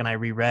went back and I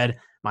reread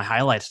my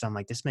highlights. And I'm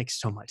like, this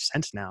makes so much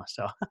sense now.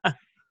 So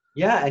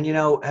Yeah, and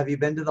have you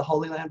been to the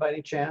Holy Land by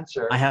any chance,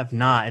 I or? have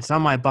not. It's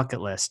on my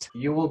bucket list.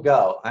 You will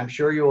go. I'm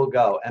sure you will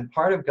go. And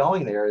part of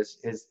going there is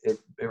it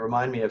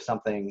reminded me of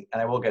something,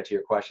 and I will get to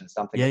your question,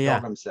 something Yeah, a yeah.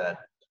 pilgrim said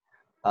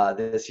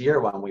this year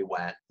when we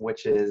went,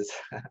 which is,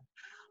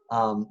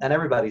 and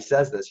everybody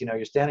says this,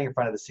 you're standing in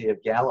front of the Sea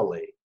of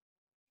Galilee.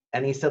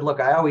 And he said, look,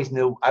 I always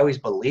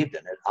believed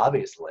in it,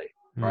 obviously,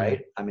 Mm,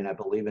 right? I mean, I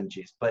believe in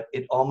Jesus, but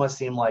it almost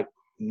seemed like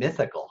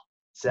mythical, mm,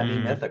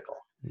 semi-mythical.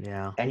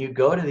 yeah, And you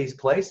go to these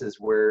places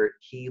where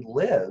he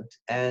lived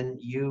and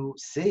you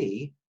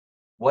see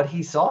what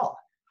he saw,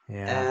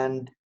 yeah.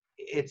 and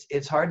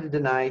it's hard to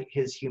deny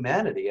his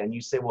humanity. And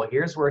you say, well,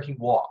 here's where he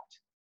walked,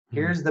 Mm,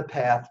 here's the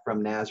path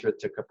from Nazareth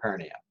to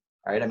Capernaum,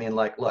 right? I mean,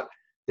 like, look,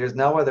 there's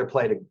no other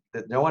way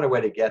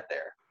to get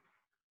there.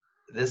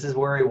 This is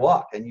where he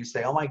walked, and you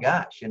say, oh my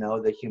gosh,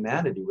 the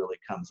humanity really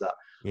comes up.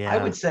 I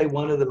yeah. would say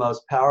one of the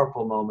most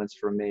powerful moments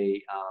for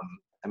me,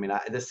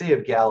 the Sea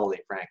of Galilee,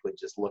 frankly,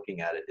 just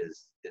looking at it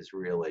is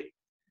really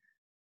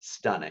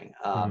stunning.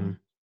 Mm,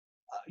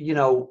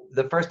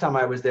 The first time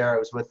I was there, I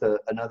was with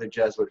another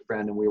Jesuit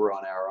friend, and we were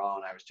on our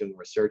own. I was doing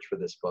research for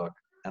this book,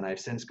 and I've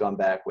since gone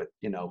back with,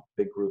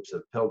 big groups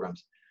of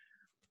pilgrims.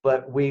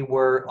 But we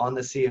were on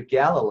the Sea of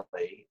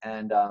Galilee,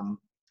 and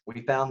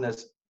we found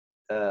this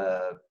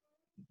uh,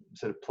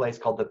 sort of place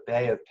called the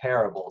Bay of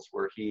Parables,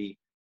 where he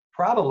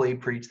probably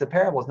preached the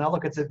parables. Now,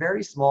 look, it's a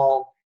very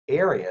small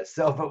area,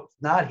 so if it's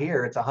not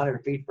here, it's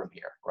 100 feet from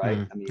here, right?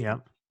 I mean, yeah.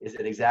 is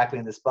it exactly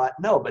in the spot?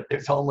 No, but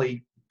there's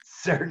only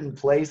certain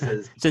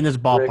places It's in this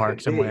where it ballpark could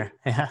be. somewhere.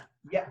 Yeah.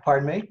 Yeah,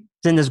 pardon me?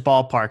 It's in this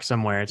ballpark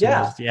somewhere. It's in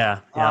Yeah. this, yeah,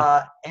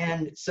 yeah.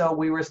 And so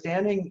we were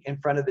standing in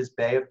front of this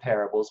Bay of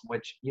Parables,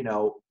 which,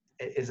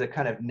 is a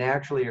kind of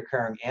naturally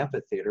occurring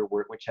amphitheater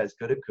which has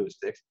good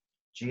acoustics.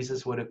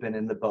 Jesus would have been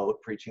in the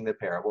boat preaching the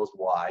parables.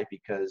 Why?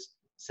 Because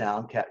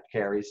sound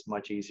carries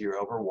much easier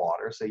over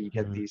water. So you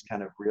get Mm, these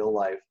kind of real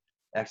life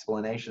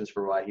explanations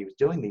for why he was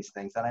doing these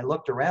things. And I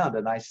looked around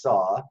and I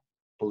saw,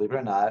 believe it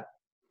or not,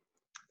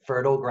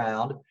 fertile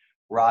ground,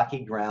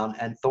 rocky ground,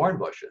 and thorn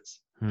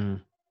bushes. mm,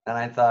 And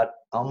I thought,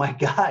 oh my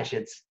gosh,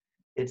 it's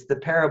the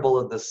parable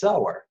of the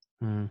sower.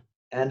 mm,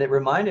 And it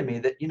reminded me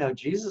that,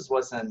 Jesus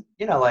wasn't,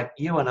 like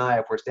you and I,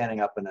 if we're standing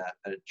up in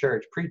a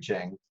church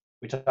preaching,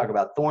 we talk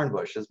about thorn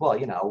bushes. Well,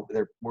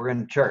 we're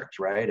in church,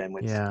 right? And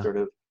it's yeah. sort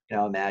of,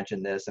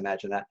 imagine this,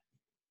 imagine that.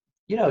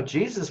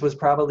 Jesus was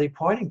probably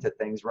pointing to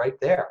things right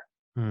there.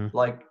 Mm,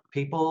 Like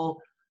people,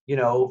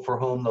 for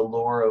whom the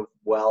lure of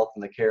wealth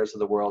and the cares of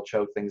the world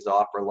choke things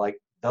off are like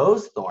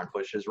those thorn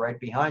bushes right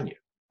behind you,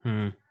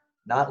 mm,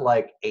 not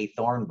like a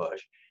thorn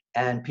bush.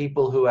 And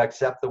people who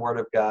accept the word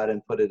of God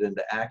and put it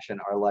into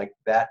action are like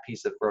that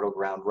piece of fertile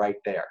ground right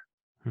there.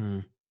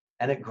 mm.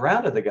 And it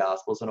grounded the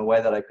Gospels in a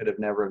way that I could have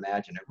never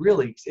imagined.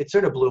 It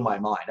sort of blew my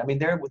mind. I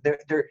mean,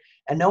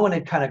 and no one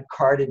had kind of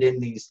carted in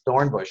these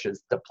thorn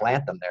bushes to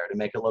plant them there to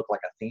make it look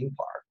like a theme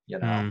park.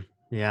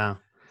 Yeah.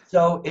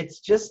 So it's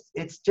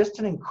just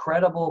an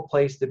incredible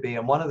place to be.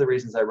 And one of the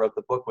reasons I wrote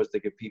the book was to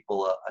give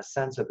people a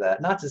sense of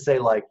that. Not to say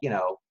like,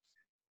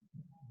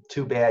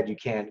 too bad you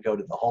can't go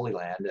to the Holy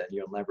Land and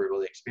you'll never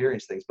really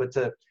experience things, but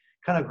to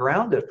kind of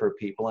ground it for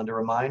people and to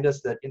remind us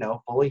that,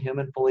 fully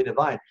human, fully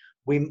divine.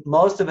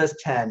 Most of us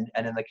tend,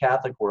 and in the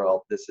Catholic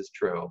world, this is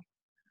true,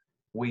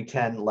 we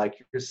tend, like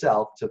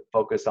yourself, to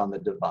focus on the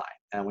divine.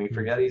 And we Mm.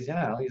 forget he's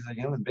a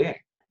human being.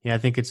 Yeah, I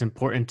think it's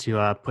important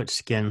to put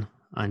skin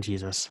on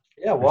Jesus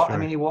Yeah, for well, I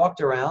mean, sure. he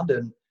walked around,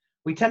 and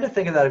we tend to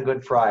think of that on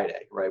Good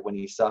Friday, right, when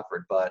he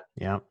suffered. But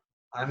Yeah.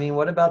 I mean,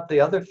 what about the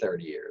other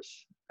 30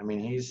 years? I mean,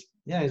 he's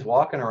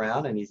walking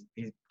around and he's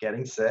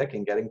getting sick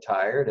and getting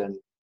tired and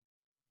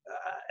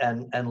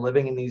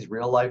living in these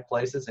real life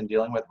places and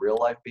dealing with real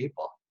life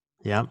people.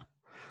 Yep,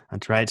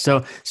 that's right.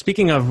 So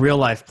speaking of real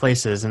life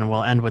places, and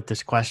we'll end with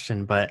this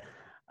question, but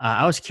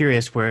I was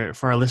curious where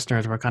for our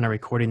listeners, we're kind of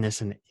recording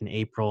this in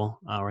April.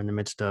 We're in the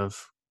midst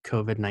of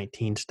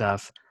COVID-19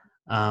 stuff.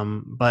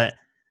 But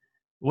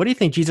what do you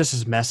think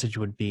Jesus' message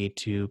would be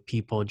to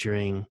people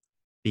during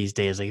these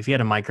days? Like if he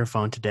had a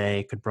microphone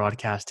today, could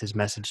broadcast his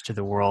message to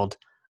the world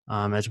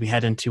as we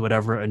head into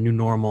whatever a new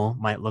normal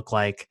might look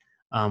like.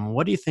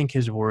 What do you think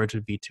his words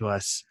would be to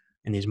us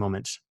in these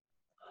moments?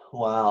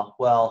 Wow.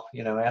 Well,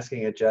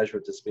 asking a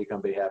Jesuit to speak on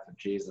behalf of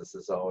Jesus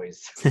is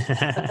always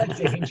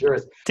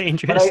dangerous.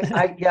 Dangerous. But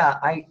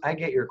I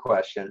get your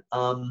question.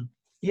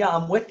 Yeah,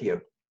 I'm with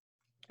you,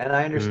 and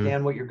I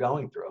understand what you're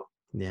going through.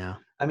 Yeah.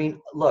 I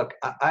mean, look,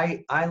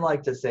 I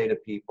like to say to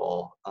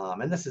people,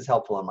 and this is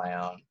helpful in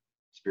my own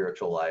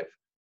spiritual life.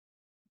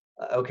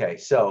 Okay,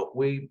 so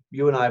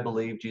you and I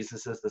believe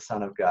Jesus is the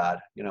Son of God,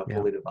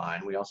 fully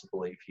divine. We also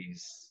believe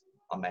he's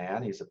a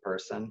man, he's a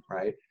person,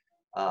 right?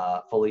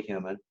 Fully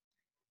human.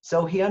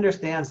 So he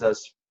understands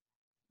us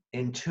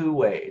in two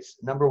ways.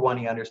 Number one,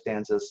 he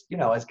understands us,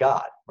 as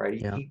God, right?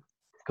 He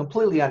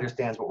completely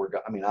understands what we're.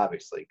 I mean,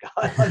 obviously,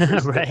 God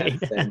understands Right.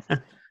 things.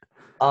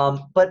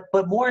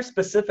 But more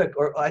specific,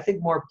 or I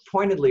think more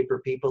pointedly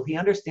for people, he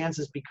understands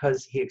us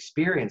because he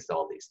experienced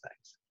all these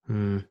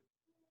things.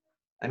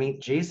 I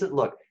mean,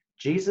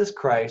 Jesus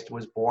Christ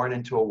was born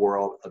into a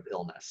world of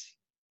illness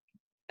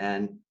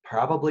and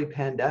probably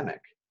pandemic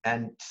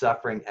and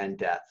suffering and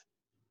death.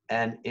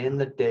 And in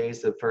the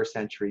days of first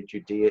century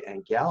Judea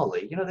and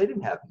Galilee, they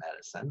didn't have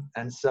medicine.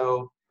 And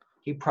so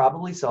he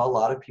probably saw a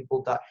lot of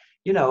people die.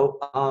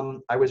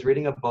 I was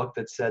reading a book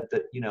that said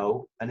that,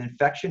 an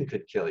infection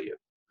could kill you.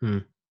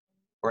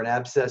 Or an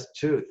abscessed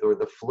tooth or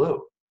the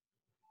flu,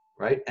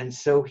 right? And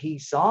so he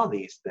saw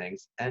these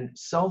things, and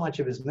so much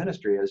of his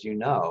ministry, as you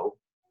know,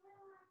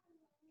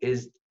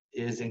 is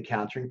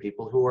encountering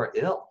people who are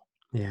ill.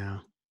 Yeah.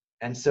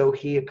 And so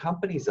he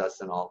accompanies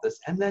us in all this.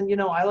 And then,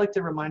 I like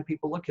to remind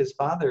people, look, his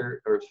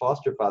father or his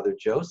foster father,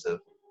 Joseph,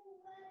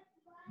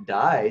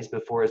 dies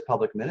before his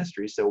public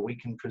ministry, so we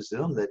can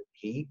presume that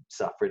he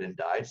suffered and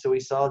died. So he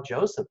saw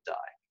Joseph die.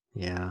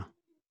 Yeah.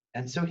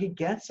 And so he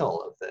gets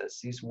all of this.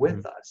 He's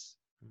with us.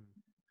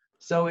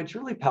 So it's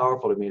really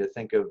powerful to me to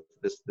think of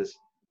this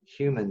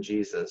human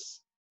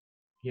Jesus,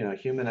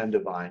 human and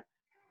divine,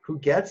 who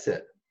gets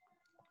it,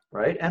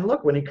 right? And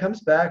look, when he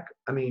comes back,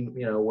 I mean,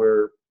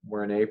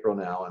 we're in April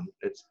now, and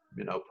it's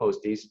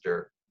post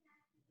Easter.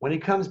 When he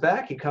comes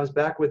back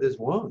with his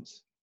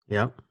wounds.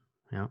 Yep.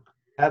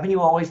 Haven't you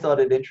always thought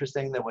it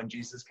interesting that when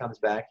Jesus comes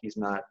back, he's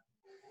not,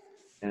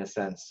 in a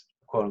sense,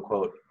 quote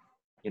unquote,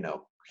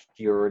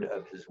 cured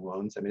of his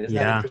wounds? I mean, isn't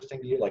that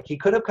interesting to you? Like he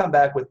could have come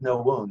back with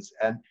no wounds,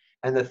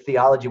 and the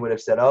theology would have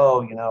said,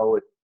 oh,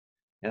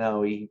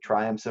 he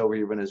triumphs over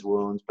even his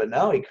wounds. But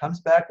no, he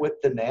comes back with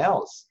the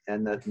nails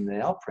and the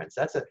nail prints.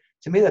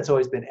 To me, that's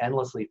always been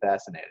endlessly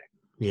fascinating.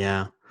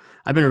 Yeah.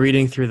 I've been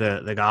reading through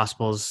the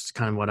Gospels,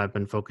 kind of what I've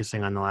been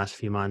focusing on the last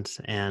few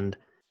months. And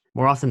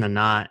more often than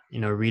not,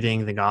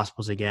 reading the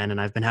Gospels again. And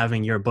I've been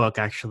having your book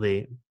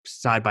actually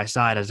side by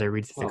side as I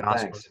read through the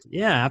Gospels. Thanks.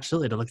 Yeah,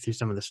 absolutely. To look through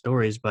some of the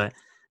stories. But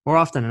more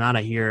often than not,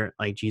 I hear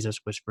like Jesus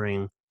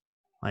whispering,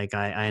 like,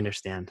 I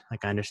understand.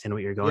 Like, I understand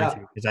what you're going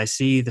through. Because I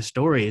see the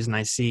stories and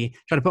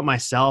try to put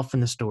myself in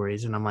the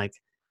stories. And I'm like,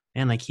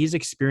 man, like he's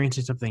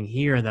experiencing something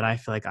here that I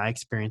feel like I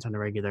experience on a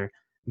regular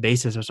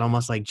basis. It's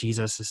almost like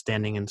Jesus is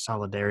standing in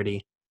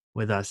solidarity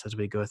with us as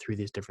we go through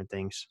these different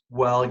things.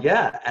 Well,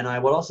 yeah. And I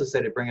would also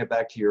say, to bring it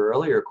back to your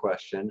earlier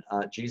question,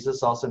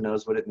 Jesus also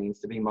knows what it means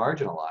to be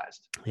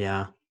marginalized.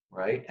 Yeah.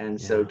 Right. And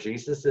so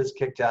Jesus is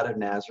kicked out of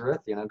Nazareth,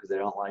 because they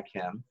don't like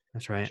him.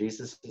 That's right.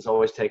 Jesus is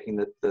always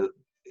taking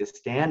is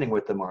standing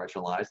with the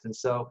marginalized. And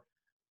so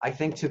I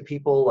think to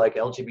people like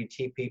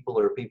LGBT people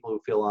or people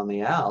who feel on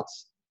the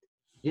outs,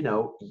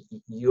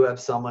 you have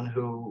someone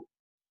who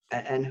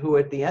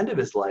at the end of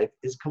his life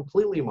is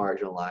completely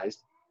marginalized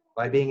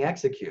by being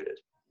executed.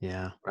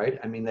 Yeah. Right.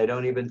 I mean, they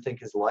don't even think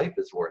his life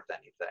is worth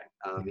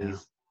anything.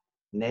 He's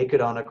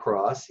naked on a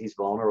cross. He's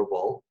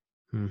vulnerable.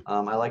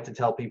 I like to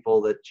tell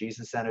people that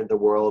Jesus entered the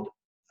world,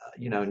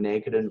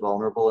 naked and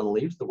vulnerable, and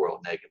leaves the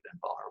world naked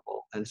and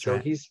vulnerable. And so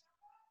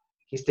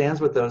he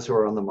stands with those who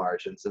are on the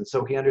margins, and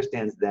so he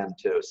understands them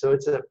too. So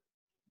it's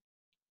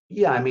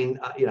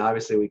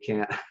obviously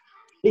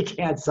he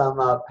can't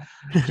sum up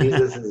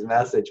Jesus's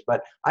message,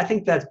 but I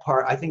think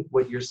I think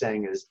what you're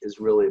saying is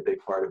really a big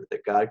part of it,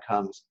 that God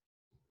comes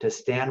to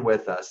stand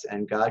with us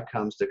and God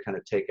comes to kind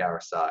of take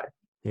our side.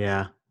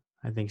 Yeah,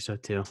 I think so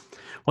too.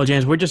 Well,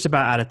 James, we're just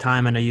about out of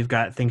time. I know you've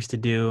got things to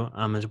do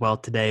as well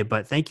today,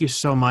 but thank you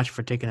so much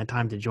for taking the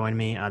time to join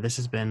me. This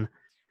has been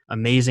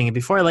amazing. And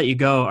before I let you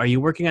go, are you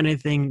working on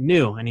anything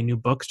new? Any new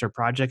books or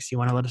projects you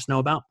want to let us know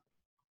about?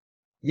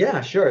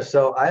 Yeah, sure.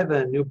 So I have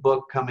a new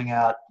book coming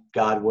out,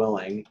 God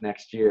willing,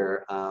 next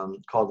year,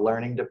 called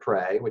Learning to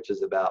Pray, which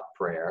is about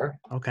prayer.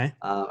 Okay.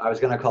 I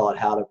was going to call it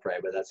How to Pray,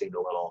 but that seemed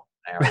a little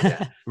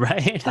arrogant.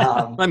 Right.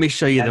 Let me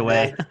show you the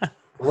way.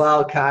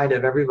 Well, kind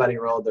of. Everybody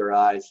rolled their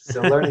eyes.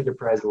 So Learning to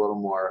Pray is a little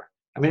more,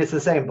 I mean, it's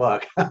the same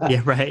book.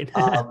 Yeah, right.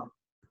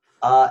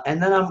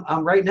 And then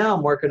I'm right now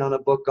I'm working on a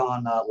book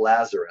on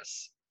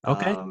Lazarus.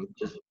 Okay.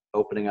 Just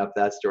opening up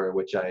that story,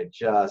 which I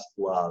just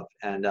love.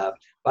 And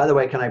by the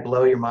way, can I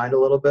blow your mind a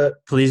little bit?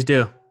 Please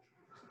do.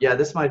 Yeah,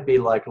 this might be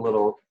like a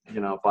little,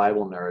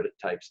 Bible nerd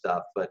type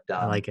stuff, but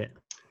I like it.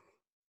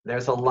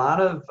 there's a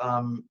lot of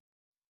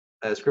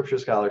scripture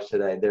scholars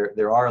today.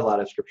 There are a lot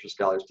of scripture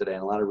scholars today,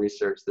 and a lot of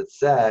research that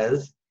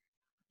says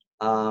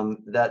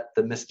that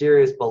the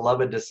mysterious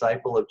beloved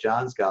disciple of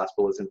John's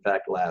gospel is in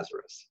fact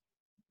Lazarus.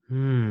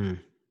 And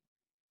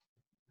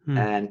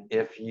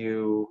if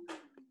you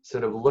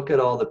sort of look at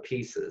all the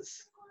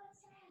pieces,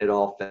 it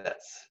all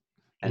fits,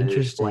 and it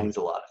explains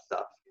a lot of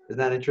stuff. Isn't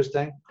that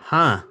interesting?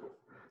 Huh.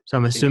 So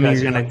I'm assuming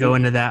you're going to go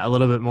into that a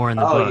little bit more in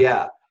the book. Oh,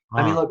 yeah.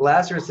 Huh. I mean, look,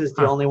 Lazarus is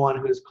the only one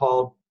who's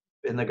called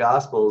in the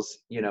Gospels,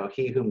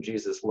 he whom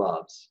Jesus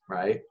loves,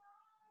 right?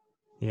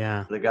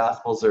 Yeah. The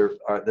Gospels are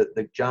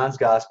the John's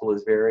Gospel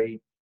is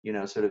very,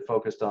 sort of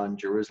focused on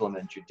Jerusalem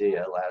and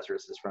Judea.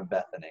 Lazarus is from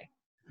Bethany.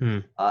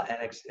 And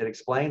it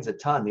explains a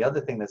ton. The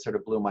other thing that sort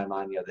of blew my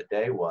mind the other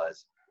day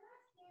was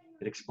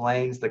it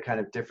explains the kind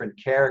of different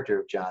character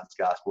of John's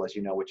Gospel, as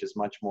you know, which is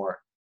much more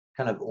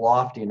kind of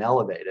lofty and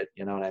elevated,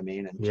 you know what I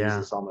mean? And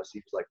Jesus almost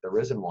seems like the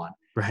risen one.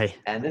 Right.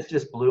 And this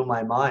just blew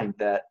my mind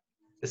that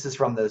this is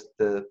from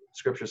the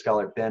scripture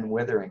scholar Ben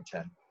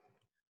Witherington,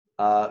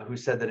 who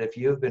said that if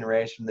you've been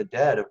raised from the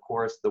dead, of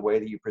course, the way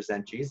that you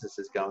present Jesus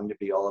is going to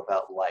be all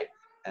about life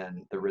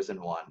and the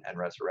risen one and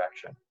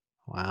resurrection.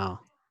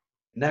 Wow.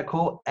 Isn't that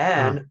cool?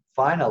 And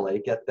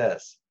finally, get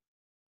this.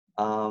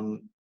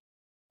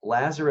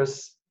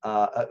 Lazarus,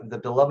 the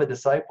beloved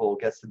disciple,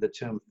 gets to the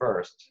tomb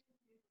first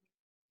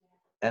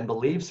and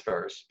believes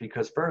first,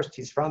 because first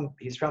he's from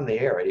the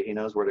area. He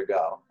knows where to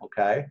go.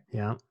 Okay.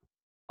 Yeah.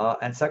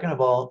 And second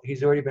of all,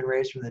 he's already been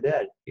raised from the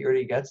dead. He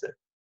already gets it.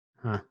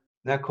 Huh. Isn't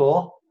that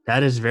cool?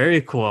 That is very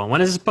cool.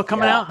 When is this book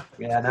coming out?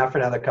 Yeah, not for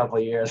another couple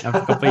of years. A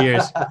couple of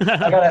years.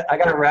 I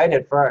gotta write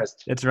it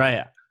first. It's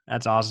right.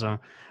 That's awesome.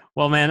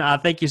 Well, man,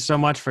 thank you so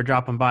much for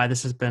dropping by.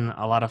 This has been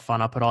a lot of fun.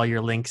 I'll put all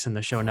your links in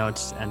the show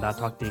notes, and I'll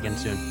talk to you again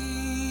soon.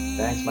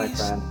 Thanks, my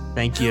friend.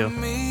 Thank you.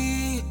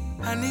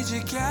 I need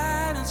your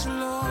guidance,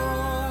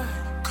 Lord.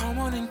 Come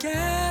on and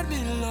get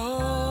me,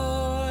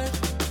 Lord.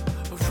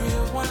 A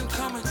real one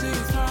coming to your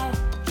throne.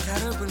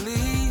 Gotta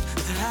believe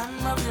that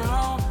I'm of your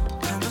own.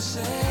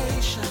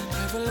 Conversation,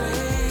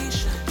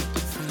 revelation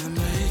from the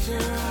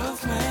maker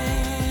of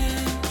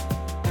man.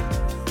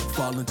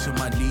 Falling to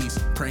my knees,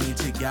 praying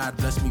to God,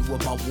 bless me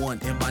with my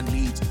want and my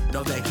needs.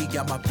 Know that he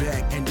got my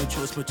back, ain't no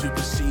choice but to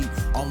proceed.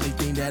 Only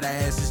thing that I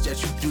ask is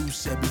that you do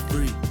set me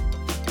free.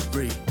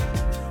 Free.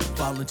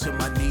 Falling to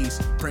my knees,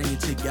 praying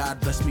to God,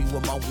 bless me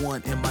with my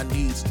want and my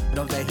needs.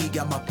 Know that he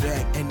got my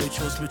back, ain't no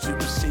choice but to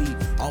proceed.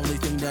 Only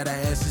thing that I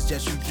ask is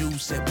that you do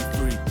set me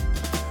free.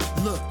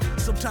 Look,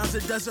 sometimes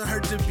it doesn't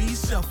hurt to be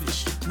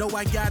selfish. No,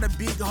 I got a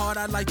big heart,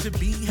 I like to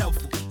be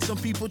helpful. Some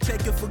people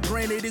take it for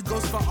granted, it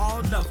goes for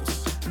all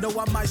levels. No,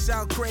 I might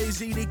sound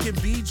crazy, they can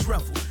be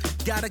dreadful.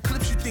 Got a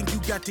clip, you think you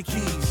got the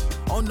keys.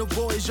 On the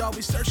voyage,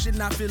 always searching,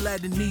 I feel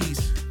at the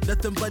knees.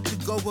 Nothing but to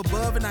go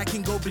above and I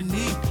can go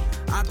beneath.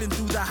 I've been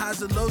through the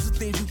highs and lows of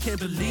things you can't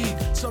believe.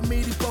 So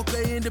many folk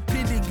are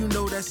independent, you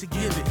know that's a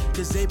given.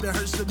 Cause they've been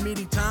hurt so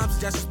many times,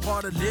 that's just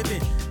part of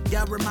living.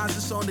 God reminds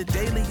us on the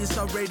daily, it's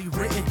already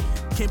written.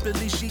 Can't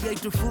believe she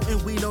ate the fruit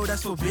and we know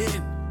that's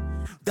forbidden.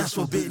 That's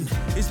forbidden.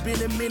 It's been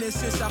a minute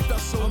since I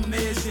felt so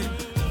amazing.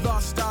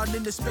 Lost star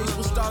in the space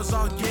where stars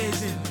all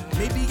gazing.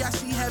 Maybe I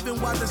see heaven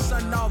while the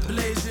sun all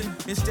blazing.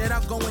 Instead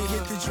I'll go and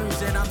hit the dreams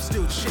that I'm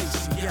still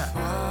chasing, yeah.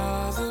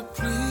 Father,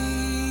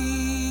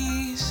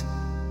 please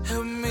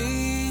help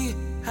me.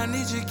 I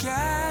need your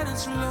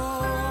guidance,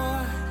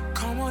 Lord.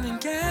 Come on and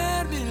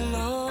get me,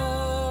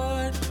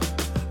 Lord.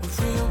 A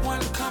real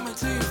one coming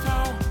to your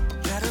throne.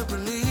 Gotta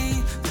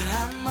believe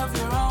that I'm of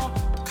your own.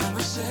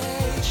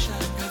 Conversation,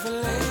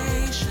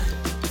 revelation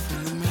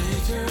from the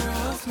maker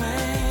of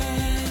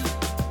man.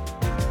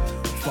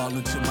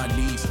 Falling to my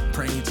knees,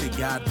 praying to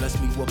God, bless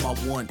me with my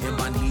want and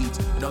my needs.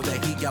 Know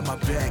that he got my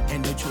back,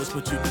 ain't no choice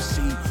but to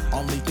proceed.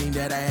 Only thing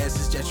that I ask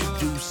is that you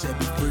do set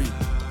me free.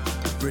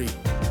 Free.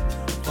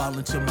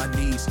 Falling to my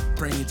knees,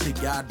 praying to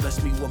God,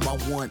 bless me with my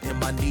want and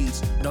my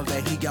needs. Know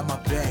that he got my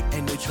back,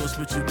 ain't no choice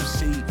but to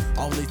proceed.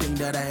 Only thing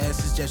that I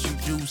ask is that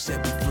you do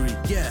set me free.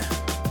 Yeah.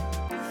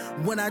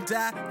 When I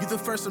die, you're the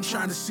first I'm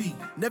trying to see.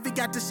 Never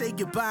got to say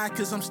goodbye,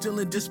 cause I'm still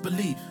in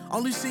disbelief.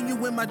 Only seen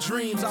you in my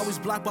dreams, always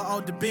blocked by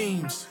all the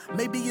beams.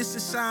 Maybe it's a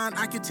sign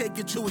I can take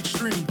it to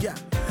extreme, yeah.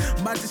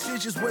 My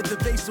decisions were the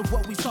base of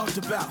what we talked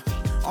about.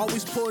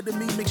 Always poured to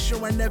me, make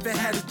sure I never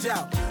had a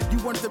doubt. You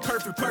weren't the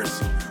perfect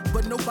person,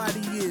 but nobody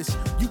is.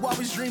 You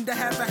always dreamed to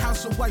have a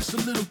house of whites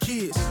and little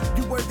kids.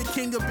 You were the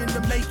king of in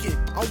the making.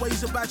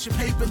 Always about your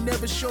paper,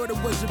 never sure there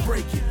was a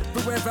break it.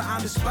 Forever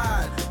I'm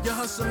inspired, your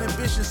hustle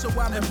ambition, so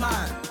I'm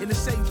admired. In the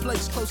same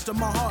place, close to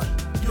my heart,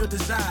 your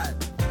desire.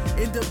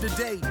 End of the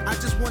day, I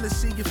just wanna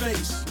see your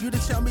face. You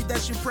to tell me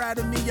that you're proud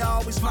of me, I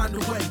always find a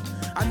way.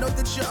 I know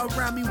that you're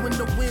around me when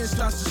the wind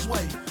starts to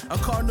sway. A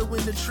cardinal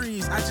in the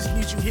trees, I just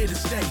need you here to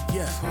stay,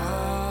 yeah.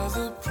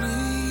 Father,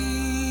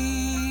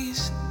 please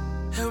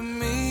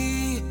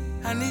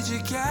I need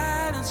your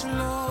guidance,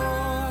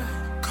 Lord.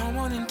 Come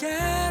on and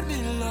get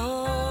me,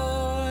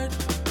 Lord.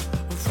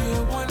 A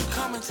real one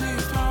coming to your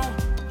throne.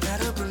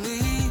 Gotta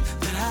believe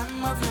that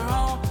I'm of your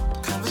own.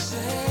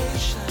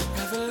 Conversation,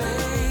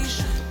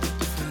 revelation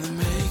from the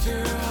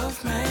maker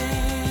of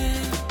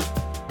man.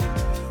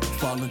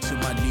 Falling to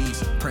my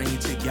knees, praying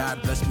to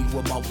God, bless me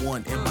with my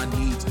want and my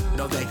needs.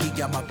 Know that he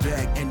got my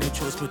back, ain't no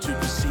choice but to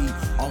receive.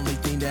 Only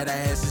thing that I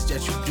ask is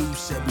that you do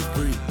set me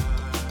free,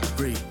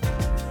 free.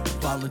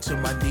 Falling to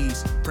my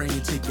knees,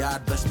 praying to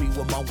God, bless me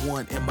with my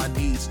want and my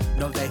needs.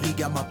 Know that he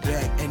got my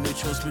back, ain't no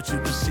choice but to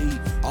receive.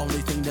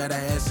 Only thing that I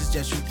ask is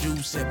that you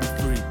do set me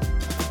free.